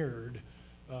pioneered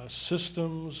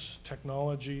systems,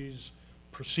 technologies,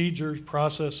 procedures,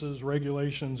 processes,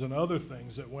 regulations, and other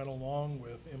things that went along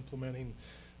with implementing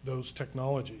those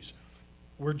technologies.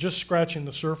 We're just scratching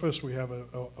the surface. We have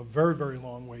a very, very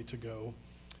long way to go.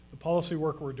 The policy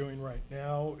work we're doing right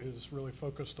now is really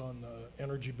focused on the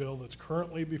energy bill that's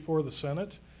currently before the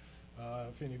Senate.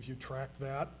 If any of you track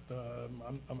that,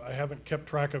 I haven't kept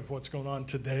track of what's going on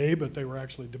today, but they were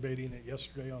actually debating it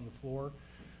yesterday on the floor.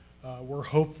 We're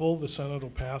hopeful the Senate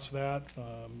will pass that.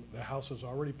 The House has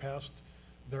already passed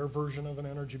their version of an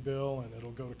energy bill, and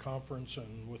it'll go to conference,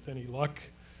 and with any luck,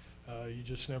 you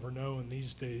just never know in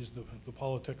these days, the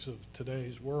politics of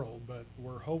today's world, but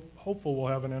we're hopeful we'll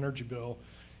have an energy bill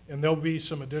And there'll be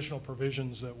some additional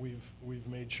provisions that we've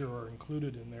made sure are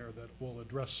included in there that will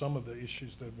address some of the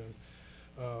issues that have been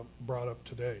brought up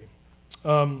today.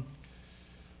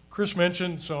 Chris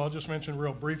mentioned, so I'll just mention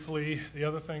real briefly, the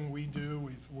other thing we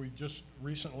do, we just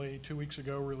recently, 2 weeks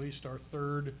ago, released our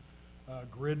third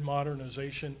Grid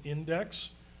Modernization Index.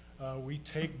 We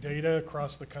take data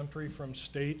across the country from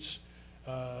states,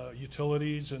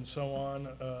 utilities, and so on,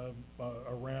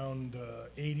 around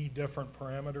 80 different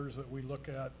parameters that we look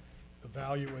at,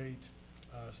 evaluate,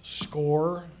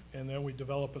 score, and then we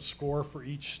develop a score for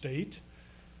each state.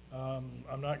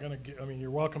 I'm not going to, I mean,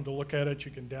 you're welcome to look at it.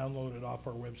 You can download it off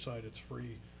our website. It's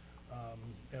free.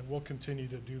 And we'll continue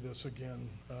to do this again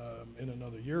in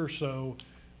another year or so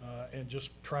and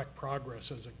just track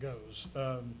progress as it goes.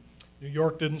 New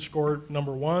York didn't score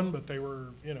 #1, but they were,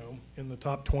 you know, in the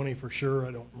top 20 for sure.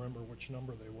 I don't remember which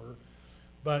number they were.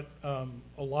 But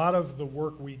a lot of the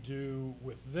work we do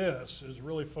with this is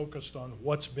really focused on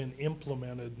what's been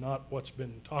implemented, not what's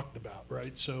been talked about,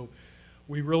 right? So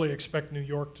we really expect New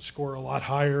York to score a lot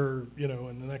higher, you know,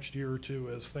 in the next year or two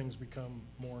as things become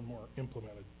more and more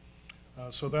implemented.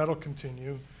 So that'll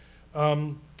continue.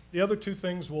 The other two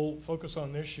things we'll focus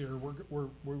on this year, we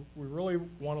really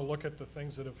want to look at the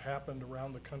things that have happened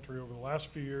around the country over the last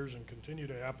few years and continue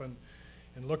to happen,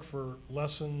 and look for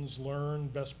lessons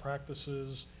learned, best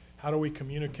practices. How do we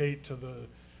communicate to the,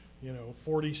 you know,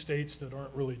 40 states that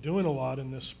aren't really doing a lot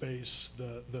in this space,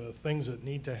 the things that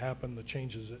need to happen, the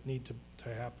changes that need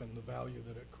to happen, the value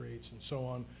that it creates, and so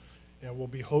on. And we'll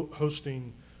be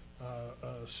hosting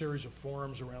a series of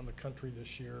forums around the country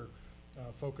this year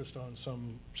focused on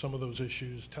some of those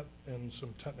issues and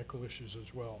some technical issues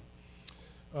as well.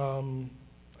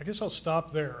 I guess I'll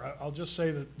stop there. I'll just say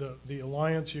that the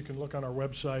Alliance, you can look on our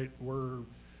website. We're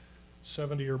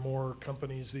 70 or more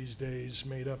companies these days,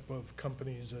 made up of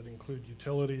companies that include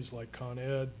utilities like Con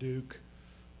Ed, Duke,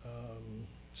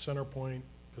 CenterPoint,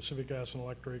 Pacific Gas and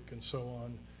Electric, and so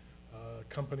on.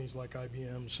 Companies like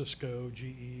IBM, Cisco,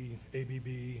 GE,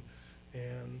 ABB,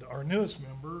 and our newest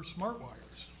member,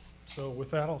 SmartWires. So with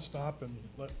that, I'll stop and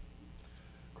let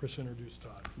Chris introduce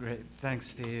Todd. Great. Thanks,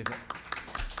 Steve.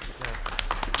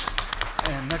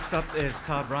 And next up is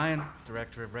Todd Ryan,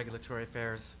 Director of Regulatory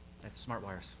Affairs at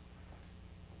SmartWires.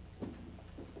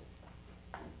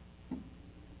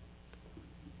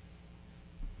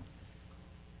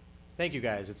 Thank you,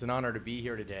 guys. It's an honor to be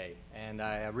here today. And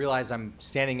I realize I'm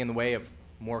standing in the way of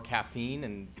more caffeine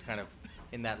and kind of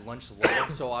in that lunch lull.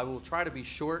 So I will try to be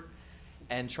short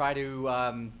and try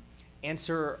to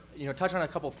answer, touch on a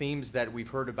couple themes that we've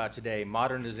heard about today: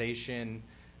 modernization,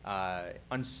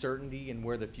 uncertainty and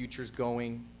where the future's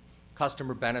going,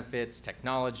 customer benefits,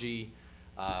 technology,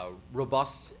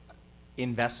 robust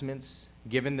investments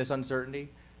given this uncertainty.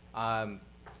 And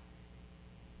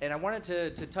I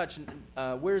wanted to touch,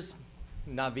 where's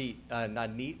Navit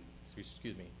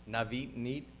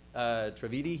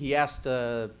Trivedi? He asked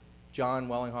John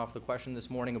Wellinghoff the question this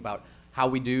morning about how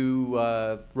we do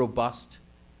robust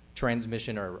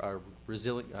transmission or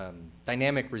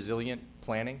dynamic resilient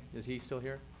planning. Is he still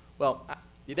here? Well,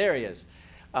 there he is.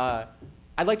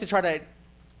 I'd like to try to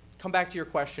come back to your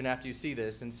question after you see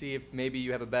this and see if maybe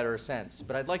you have a better sense.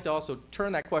 But I'd like to also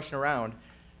turn that question around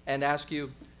and ask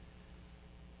you,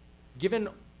 given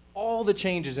all the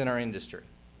changes in our industry,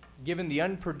 given the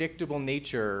unpredictable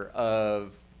nature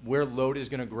of where load is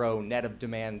going to grow net of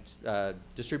demand,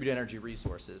 distributed energy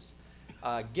resources,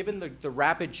 given the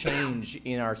rapid change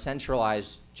in our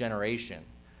centralized generation,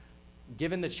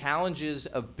 given the challenges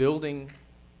of building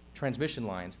transmission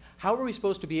lines, how are we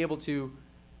supposed to be able to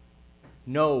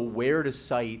know where to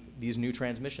site these new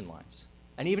transmission lines?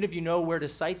 And even if you know where to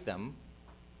site them,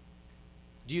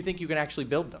 do you think you can actually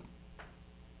build them?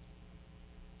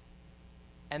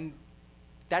 And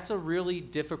that's a really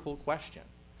difficult question.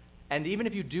 And even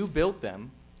if you do build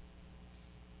them,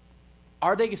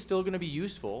 are they still going to be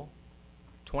useful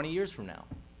 20 years from now?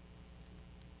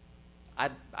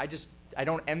 I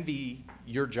don't envy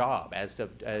your job as to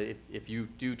if you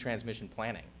do transmission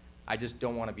planning. I just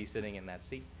don't want to be sitting in that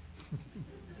seat.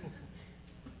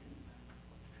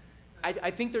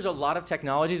 I think there's a lot of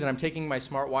technologies, and I'm taking my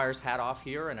SmartWires hat off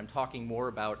here, and I'm talking more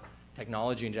about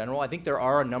technology in general. I think there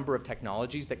are a number of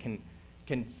technologies that can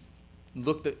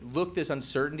look this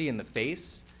uncertainty in the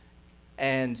face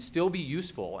and still be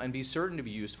useful and be certain to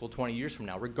be useful 20 years from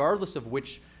now, regardless of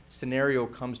which scenario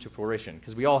comes to fruition,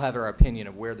 because we all have our opinion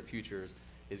of where the future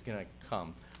is going to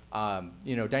come.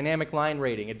 Dynamic line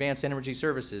rating, advanced energy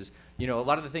services. A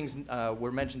lot of the things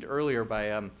were mentioned earlier by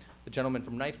the gentleman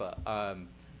from NYPA.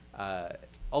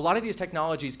 A lot of these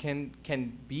technologies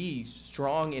can be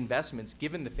strong investments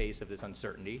given the face of this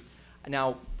uncertainty.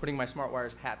 Now, putting my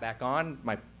SmartWires hat back on,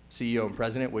 my CEO and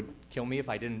president would kill me if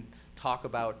I didn't talk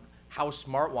about how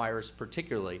SmartWires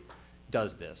particularly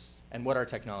does this and what our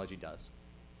technology does.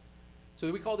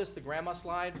 So we call this the grandma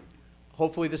slide.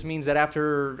 Hopefully this means that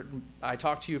after I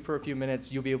talk to you for a few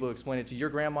minutes, you'll be able to explain it to your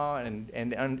grandma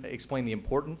and explain the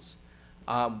importance.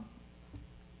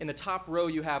 In the top row,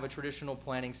 you have a traditional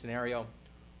planning scenario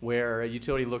where a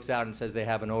utility looks out and says they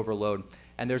have an overload.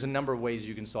 And there's a number of ways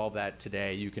you can solve that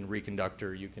today. You can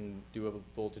reconductor, you can do a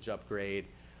voltage upgrade,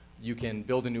 you can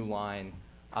build a new line.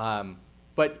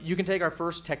 But you can take our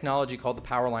first technology called the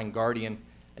Powerline Guardian,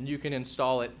 and you can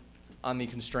install it on the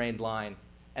constrained line.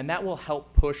 And that will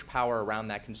help push power around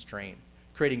that constraint,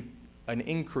 creating an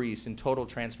increase in total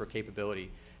transfer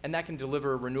capability. And that can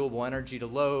deliver renewable energy to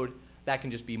load. That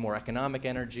can just be more economic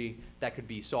energy. That could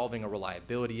be solving a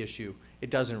reliability issue. It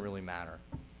doesn't really matter.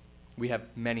 We have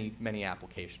many, many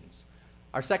applications.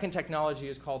 Our second technology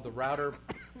is called the router,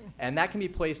 and that can be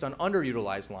placed on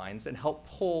underutilized lines and help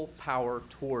pull power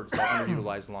towards that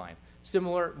underutilized line.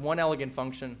 Similar, one elegant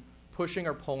function, pushing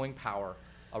or pulling power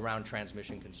around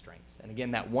transmission constraints. And again,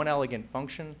 that one elegant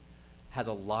function has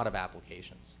a lot of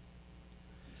applications.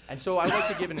 And so I'd like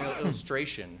to give an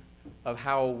illustration of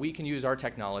how we can use our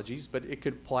technologies, but it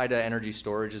could apply to energy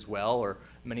storage as well, or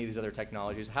many of these other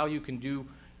technologies, how you can do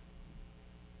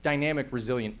dynamic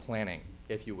resilient planning,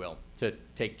 if you will, to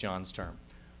take John's term.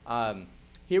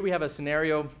 Here we have a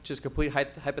scenario, just complete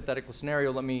hypothetical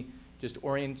scenario. Let me just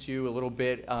orient you a little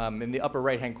bit. In the upper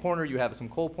right-hand corner, you have some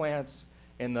coal plants.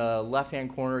 In the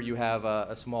left-hand corner, you have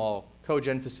a small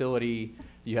cogen facility.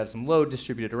 You have some load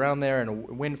distributed around there and a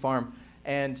wind farm.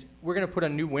 And we're going to put a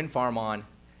new wind farm on,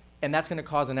 and that's going to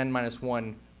cause an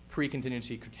N-1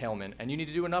 pre-contingency curtailment, and you need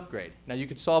to do an upgrade. Now, you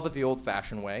could solve it the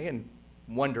old-fashioned way and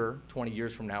wonder 20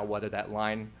 years from now whether that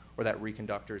line or that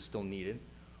reconductor is still needed.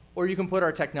 Or you can put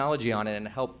our technology on it and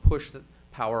help push the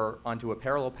power onto a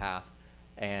parallel path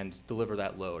and deliver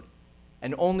that load.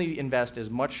 And only invest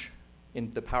as much in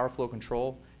the power flow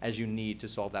control as you need to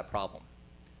solve that problem.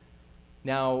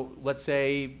 Now, let's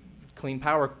say Clean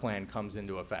Power Plan comes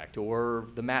into effect, or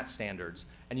the MAT standards,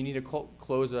 and you need to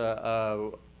close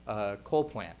a coal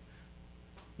plant.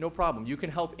 No problem. You can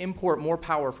help import more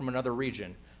power from another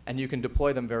region, and you can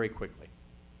deploy them very quickly.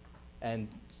 And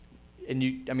I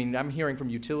mean, I'm hearing from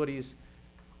utilities,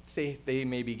 say they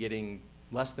may be getting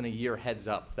less than a year heads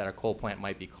up that a coal plant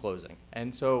might be closing.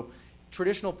 And so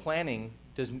traditional planning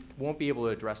won't be able to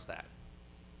address that.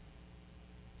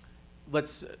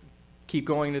 Let's keep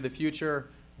going to the future.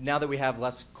 Now that we have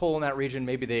less coal in that region,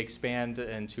 maybe they expand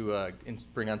into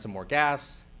bring on some more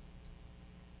gas.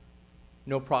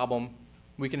 No problem.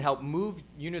 We can help move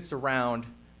units around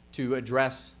to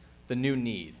address the new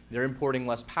need. They're importing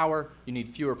less power. You need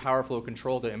fewer power flow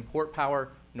control to import power.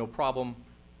 No problem.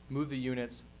 Move the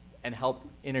units and help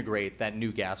integrate that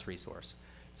new gas resource.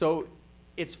 So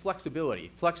it's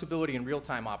flexibility. Flexibility in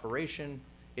real-time operation.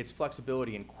 It's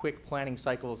flexibility in quick planning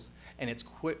cycles, and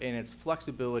it's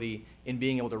flexibility in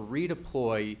being able to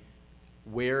redeploy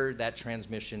where that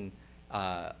transmission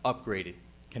upgrade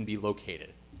can be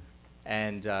located.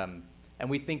 And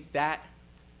we think that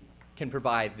can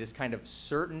provide this kind of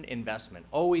certain investment,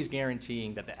 always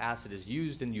guaranteeing that the asset is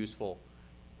used and useful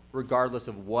regardless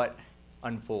of what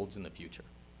unfolds in the future.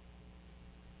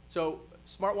 So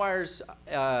SmartWires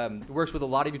works with a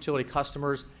lot of utility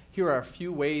customers. Here are a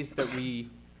few ways that we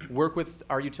work with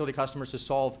our utility customers to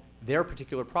solve their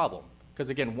particular problem. Because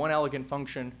again, one elegant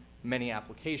function, many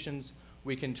applications.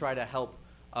 We can try to help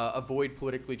avoid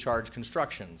politically charged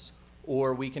constructions,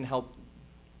 or we can help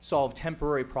solve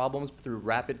temporary problems through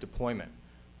rapid deployment.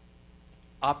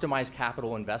 Optimize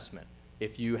capital investment.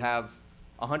 If you have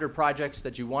 100 projects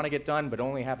that you want to get done but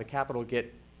only have the capital to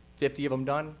get 50 of them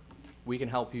done, we can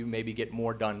help you maybe get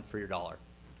more done for your dollar.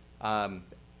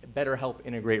 Better help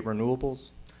integrate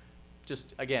renewables.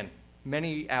 Just, again,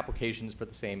 many applications for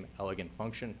the same elegant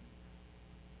function.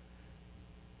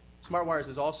 SmartWires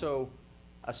is also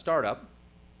a startup,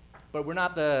 but we're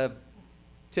not the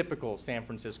typical San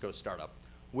Francisco startup.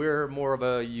 We're more of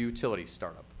a utility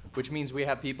startup, which means we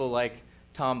have people like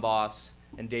Tom Boss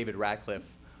and David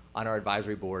Radcliffe on our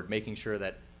advisory board, making sure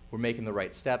that we're making the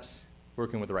right steps,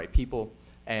 working with the right people,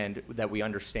 and that we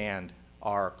understand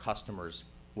our customers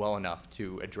well enough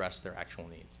to address their actual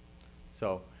needs.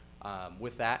 So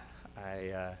with that,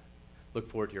 I look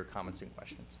forward to your comments and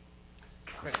questions.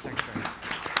 Great, thanks very much.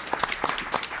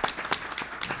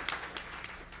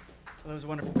 Well, that was a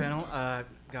wonderful panel.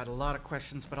 Got a lot of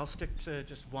questions, but I'll stick to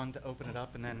just one to open it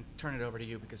up and then turn it over to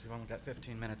you because we've only got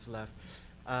 15 minutes left.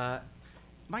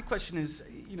 My question is,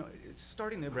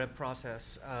 starting the REV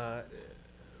process,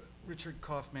 Richard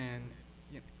Kaufman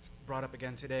brought up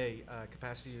again today,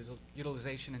 capacity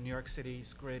utilization in New York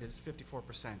City's grid is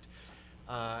 54%.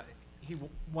 He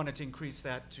wanted to increase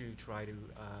that to try to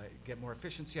get more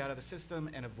efficiency out of the system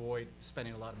and avoid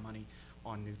spending a lot of money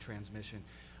on new transmission.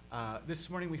 This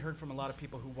morning we heard from a lot of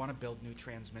people who want to build new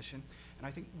transmission, and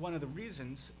I think one of the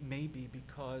reasons may be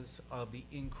because of the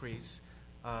increase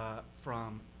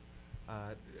from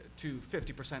to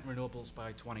 50% renewables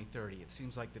by 2030. It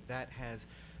seems like that has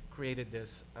created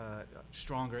this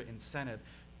stronger incentive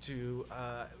to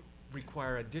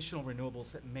require additional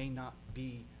renewables that may not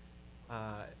be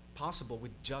possible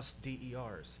with just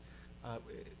DERs.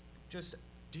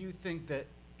 Do you think that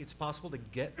it's possible to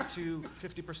get to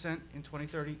 50% in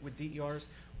 2030 with DERs,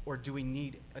 or do we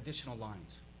need additional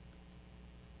lines?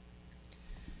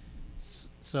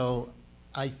 So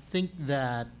I think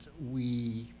that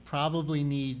we probably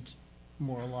need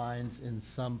more lines in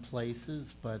some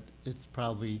places, but it's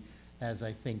probably, as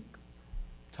I think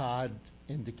Todd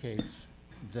indicates,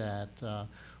 that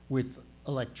with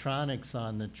electronics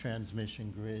on the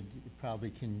transmission grid, you probably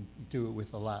can do it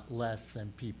with a lot less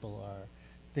than people are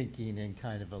thinking in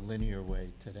kind of a linear way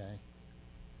today.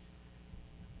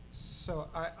 So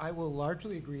I will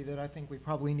largely agree that I think we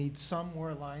probably need some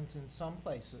more lines in some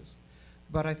places.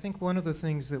 But I think one of the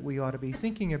things that we ought to be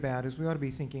thinking about is we ought to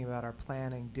be thinking about our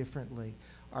planning differently.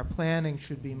 Our planning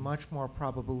should be much more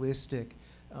probabilistic,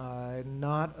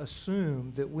 not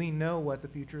assume that we know what the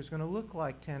future is going to look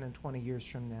like 10 and 20 years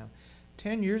from now.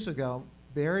 10 years ago,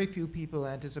 very few people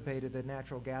anticipated that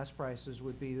natural gas prices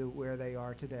would be where they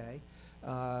are today.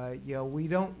 We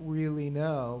don't really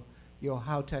know,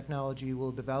 how technology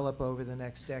will develop over the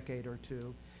next decade or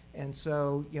two. And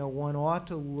so, one ought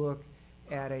to look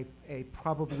at a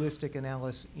probabilistic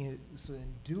analysis in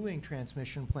doing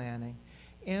transmission planning,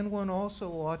 and one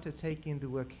also ought to take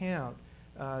into account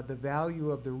the value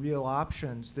of the real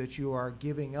options that you are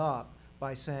giving up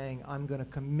by saying, I'm going to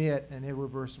commit an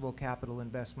irreversible capital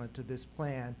investment to this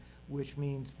plan, which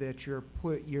means that you're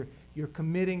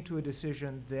committing to a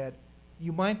decision that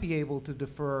you might be able to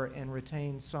defer and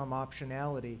retain some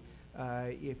optionality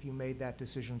if you made that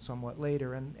decision somewhat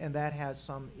later, and that has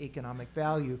some economic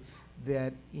value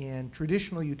that in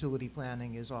traditional utility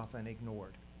planning is often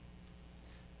ignored.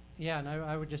 Yeah, and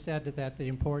I would just add to that the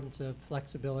importance of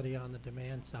flexibility on the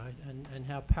demand side and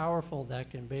how powerful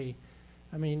that can be.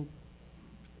 I mean,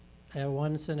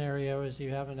 one scenario is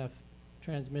you have enough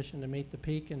transmission to meet the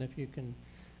peak, and if you can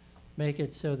make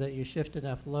it so that you shift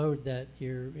enough load that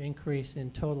your increase in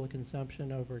total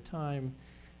consumption over time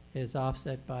is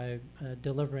offset by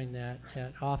delivering that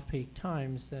at off-peak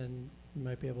times, then you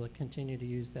might be able to continue to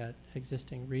use that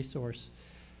existing resource.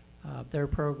 There are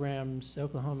programs,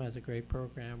 Oklahoma has a great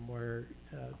program where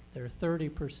there are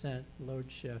 30%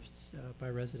 load shifts by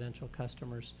residential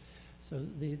customers. So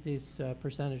these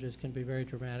percentages can be very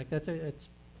dramatic. It's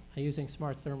using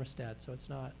smart thermostats, so it's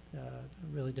not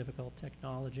really difficult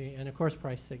technology. And of course,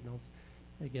 price signals,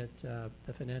 they get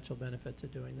the financial benefits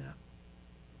of doing that.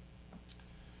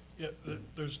 Yeah,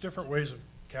 there's different ways of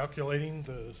calculating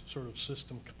the sort of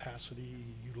system capacity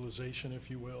utilization,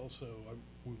 if you will, so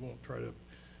we won't try to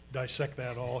dissect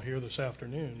that all here this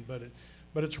afternoon, but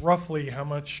it's roughly how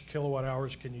much kilowatt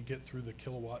hours can you get through the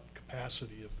kilowatt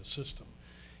capacity of the system.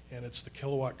 And it's the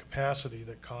kilowatt capacity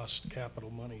that costs capital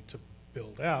money to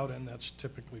build out, and that's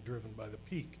typically driven by the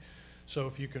peak. So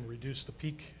if you can reduce the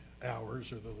peak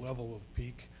hours or the level of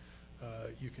peak,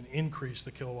 you can increase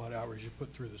the kilowatt hours you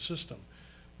put through the system.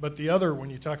 But the other,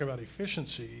 when you talk about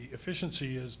efficiency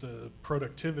is the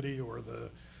productivity or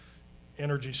the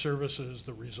energy services,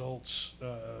 the results,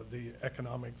 the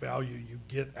economic value you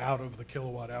get out of the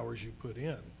kilowatt hours you put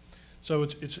in. So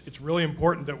it's really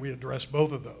important that we address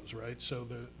both of those, right? So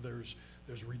there's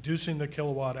reducing the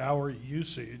kilowatt hour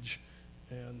usage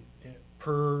and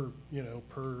per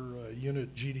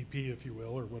unit GDP, if you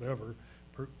will, or whatever,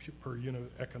 per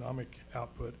unit economic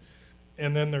output,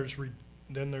 and then there's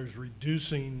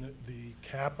reducing the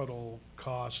capital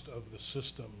cost of the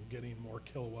system, getting more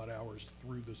kilowatt hours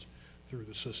through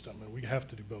the system, and we have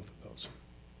to do both of those.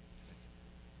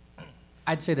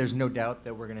 I'd say there's no doubt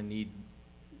that we're going to need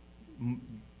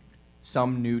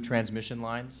some new transmission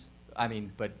lines. I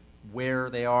mean, but where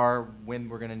they are, when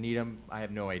we're going to need them, I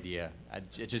have no idea.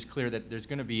 It's just clear that there's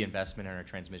going to be investment in our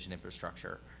transmission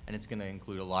infrastructure, and it's going to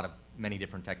include many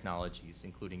different technologies,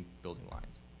 including building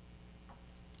lines.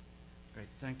 Great,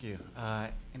 thank you.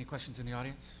 Any questions in the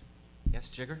audience? Yes,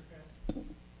 Jigger? I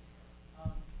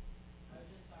was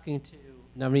just talking to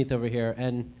Navneet over here,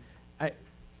 and I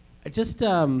just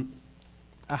a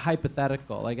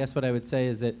hypothetical. I guess what I would say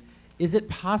is that, is it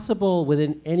possible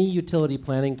within any utility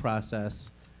planning process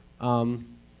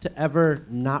to ever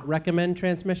not recommend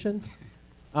transmission.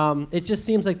 It just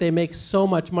seems like they make so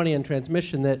much money on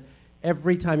transmission that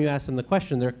every time you ask them the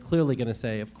question, they're clearly going to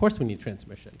say, of course we need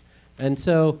transmission. And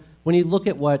so when you look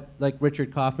at what like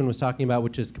Richard Kaufman was talking about,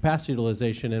 which is capacity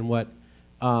utilization, and what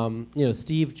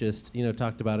Steve just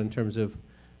talked about in terms of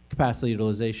capacity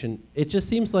utilization, it just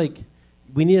seems like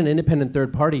we need an independent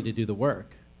third party to do the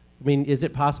work. I mean, is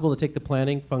it possible to take the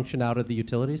planning function out of the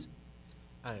utilities?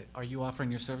 Are you offering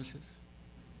your services?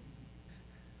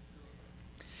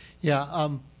 Yeah,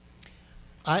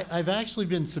 I've actually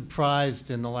been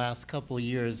surprised in the last couple of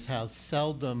years how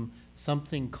seldom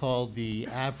something called the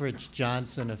average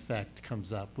Johnson effect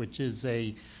comes up, which is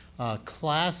a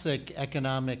classic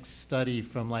economics study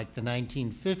from like the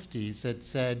 1950s that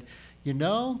said,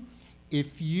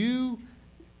 if you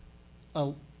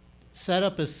set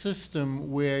up a system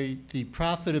where the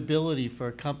profitability for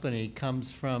a company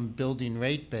comes from building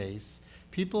rate base,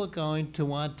 people are going to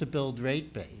want to build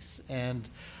rate base. And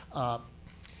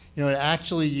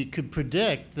actually you could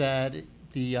predict that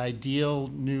the ideal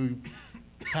new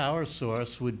power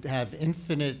source would have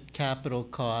infinite capital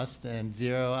cost and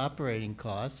zero operating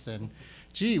costs. And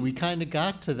gee, we kind of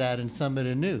got to that in some of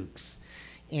the nukes.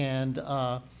 And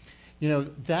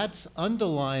that's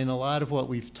underlying a lot of what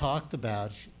we've talked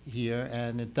about here,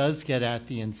 and it does get at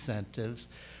the incentives,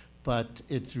 but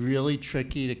it's really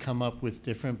tricky to come up with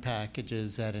different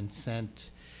packages that incent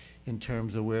in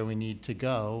terms of where we need to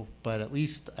go. But at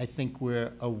least I think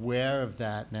we're aware of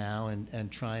that now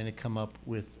and trying to come up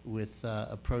with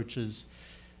approaches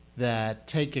that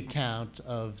take account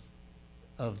of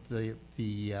the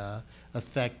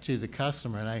effect to the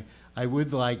customer. And I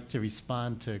would like to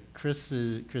respond to Chris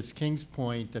King's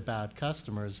point about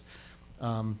customers.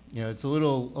 It's a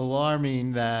little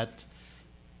alarming that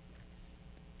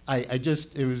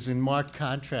it was in marked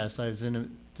contrast. I was in a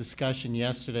discussion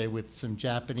yesterday with some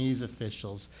Japanese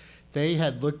officials. They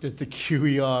had looked at the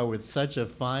QER with such a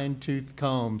fine-tooth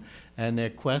comb, and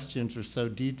their questions were so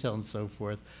detailed and so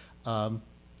forth,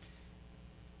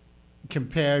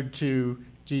 compared to,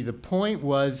 the point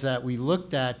was that we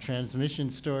looked at transmission,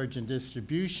 storage, and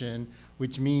distribution,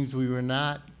 which means we were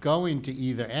not going to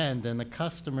either end, and the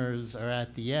customers are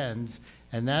at the ends,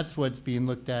 and that's what's being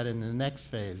looked at in the next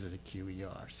phase of the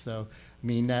QER. So, I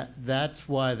mean, that's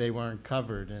why they weren't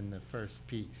covered in the first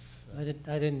piece. I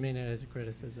didn't mean it as a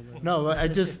criticism. No,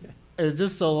 it's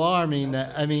just alarming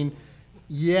that,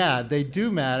 yeah, they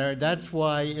do matter. That's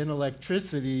why in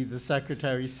electricity, the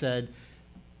secretary said,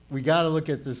 we got to look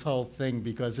at this whole thing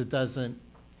because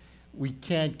we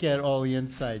can't get all the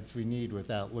insights we need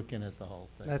without looking at the whole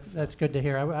thing. That's good to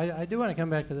hear. I do want to come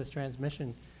back to this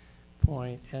transmission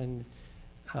point, and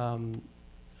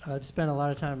I've spent a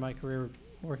lot of time in my career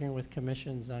working with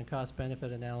commissions on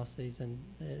cost-benefit analyses and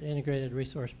integrated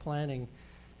resource planning,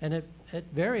 and it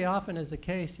very often is the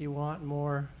case. You want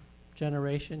more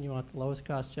generation, you want the lowest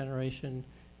cost generation,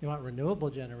 you want renewable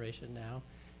generation now,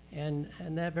 and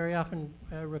that very often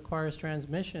requires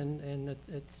transmission, and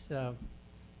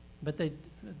but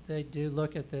they do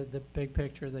look at the big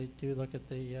picture. They do look at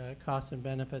the costs and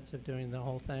benefits of doing the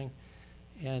whole thing.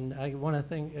 And one of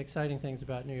the exciting things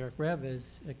about New York Rev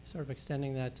is sort of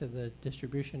extending that to the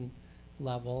distribution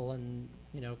level, and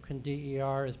can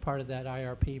DER, as part of that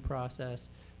IRP process,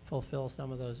 fulfill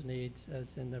some of those needs,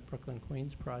 as in the Brooklyn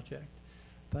Queens project.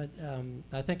 But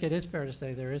I think it is fair to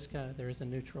say there is a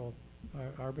neutral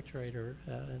arbitrator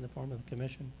in the form of the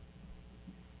commission.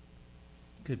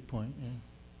 Good point. Yeah.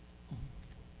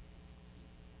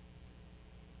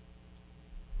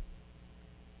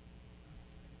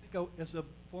 As a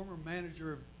former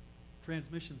manager of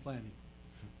transmission planning,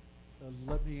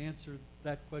 let me answer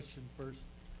that question first.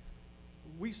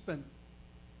 We spent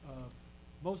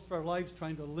most of our lives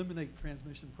trying to eliminate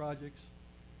transmission projects.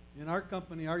 In our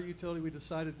company, our utility, we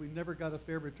decided we never got a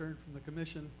fair return from the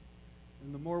commission,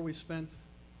 and the more we spent,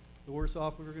 the worse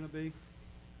off we were going to be.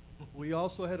 We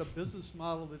also had a business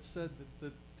model that said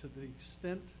that to the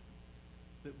extent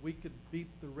that we could beat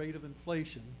the rate of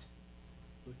inflation,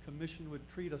 the commission would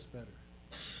treat us better.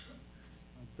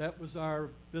 That was our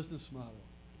business model.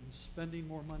 And spending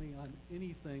more money on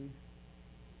anything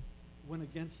went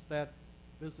against that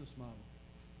business model.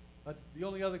 The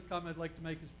only other comment I'd like to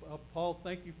make is, Paul,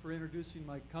 thank you for introducing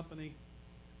my company.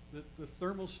 The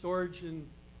thermal storage in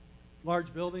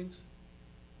large buildings,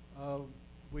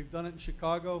 we've done it in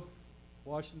Chicago,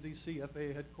 Washington, D.C.,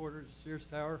 FAA headquarters, Sears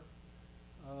Tower.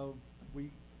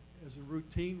 As a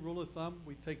routine rule of thumb,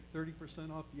 we take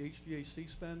 30% off the HVAC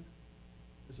spend.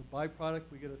 As a byproduct,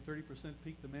 we get a 30%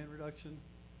 peak demand reduction.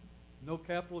 No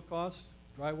capital costs.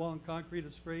 Drywall and concrete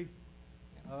is free.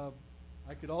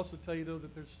 I could also tell you, though,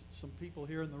 that there's some people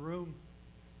here in the room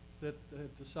that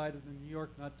have decided in New York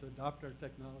not to adopt our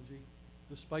technology,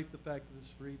 despite the fact that it's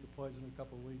free, deploys in a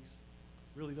couple of weeks.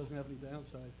 Really doesn't have any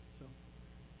downside. So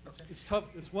it's tough.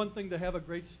 It's one thing to have a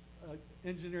great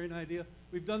engineering idea.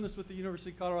 We've done this with the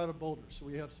University of Colorado Boulder, so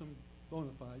we have some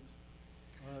bona fides.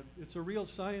 It's a real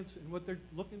science, and what they're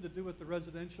looking to do with the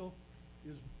residential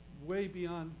is way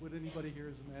beyond what anybody here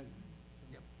has imagined.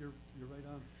 So you're right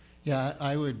on. Yeah,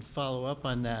 I would follow up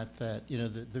on that, you know,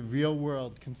 the real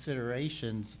world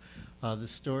considerations, the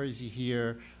stories you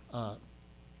hear,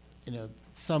 you know,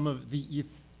 some of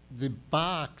the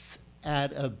box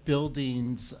at a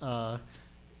building's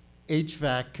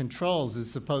HVAC controls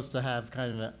is supposed to have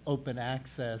kind of an open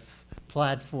access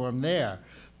platform there.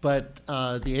 But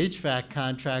the HVAC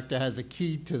contractor has a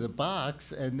key to the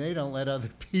box, and they don't let other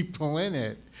people in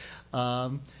it.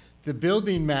 The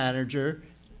building manager,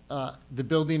 the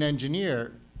building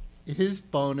engineer, his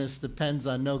bonus depends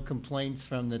on no complaints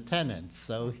from the tenants.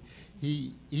 So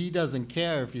he doesn't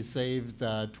care if you saved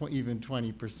even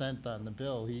 20% on the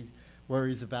bill. He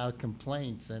worries about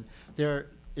complaints. And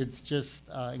it's just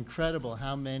incredible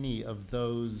how many of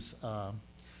those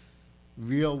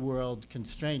real-world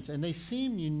constraints, and they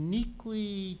seem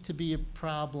uniquely to be a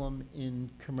problem in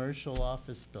commercial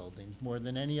office buildings more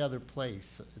than any other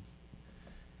place.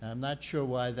 I'm not sure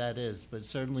why that is, but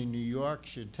certainly New York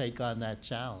should take on that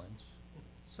challenge.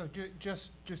 So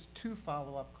just two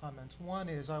follow-up comments. One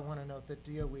is I want to note that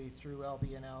DOE through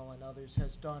LBNL and others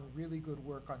has done really good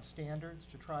work on standards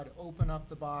to try to open up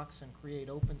the box and create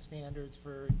open standards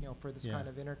for this kind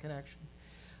of interconnection.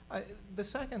 The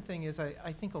second thing is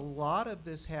I think a lot of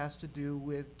this has to do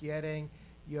with getting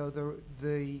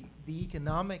the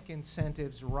economic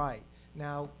incentives right.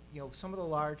 Now, some of the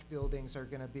large buildings are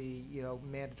going to be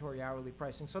mandatory hourly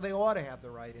pricing, so they ought to have the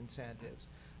right incentives.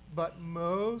 But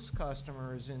most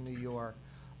customers in New York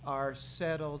are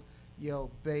settled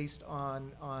based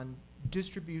on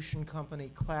distribution company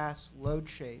class load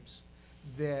shapes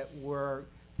that were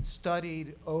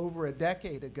studied over a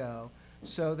decade ago,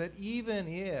 so that even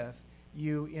if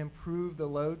you improve the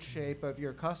load shape of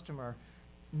your customer,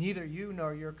 neither you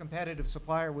nor your competitive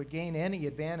supplier would gain any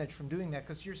advantage from doing that,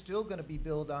 because you're still going to be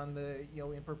billed on the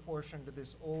in proportion to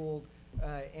this old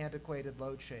antiquated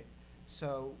load shape.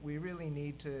 So we really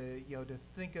need to to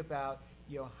think about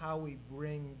how we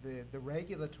bring the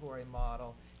regulatory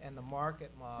model and the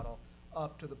market model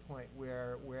up to the point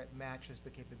where it matches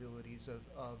the capabilities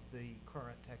of the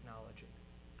current technology.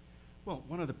 Well,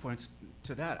 one of the points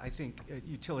to that, I think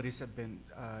utilities have been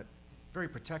very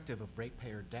protective of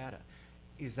ratepayer data.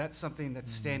 Is that something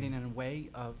that's standing in the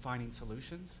way of finding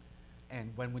solutions?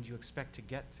 And when would you expect to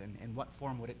get, and what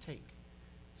form would it take?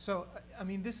 So, I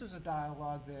mean, this is a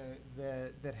dialogue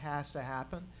that has to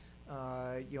happen.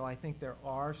 I think there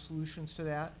are solutions to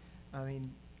that. I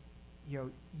mean,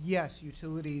 yes,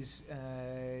 utilities.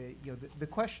 The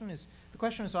question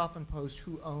is often posed: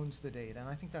 who owns the data? And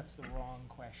I think that's the wrong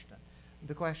question.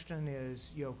 The question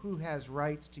is, who has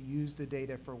rights to use the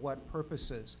data for what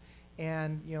purposes?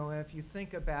 And if you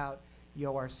think about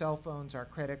our cell phones, our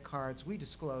credit cards, we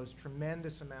disclose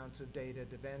tremendous amounts of data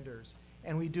to vendors,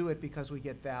 and we do it because we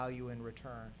get value in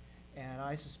return. And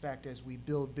I suspect as we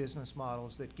build business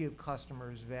models that give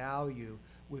customers value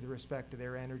with respect to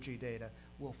their energy data,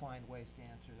 we'll find ways to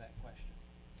answer that question.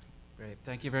 Great.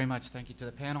 Thank you very much. Thank you to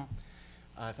the panel.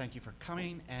 Thank you for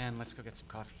coming, and let's go get some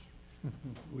coffee.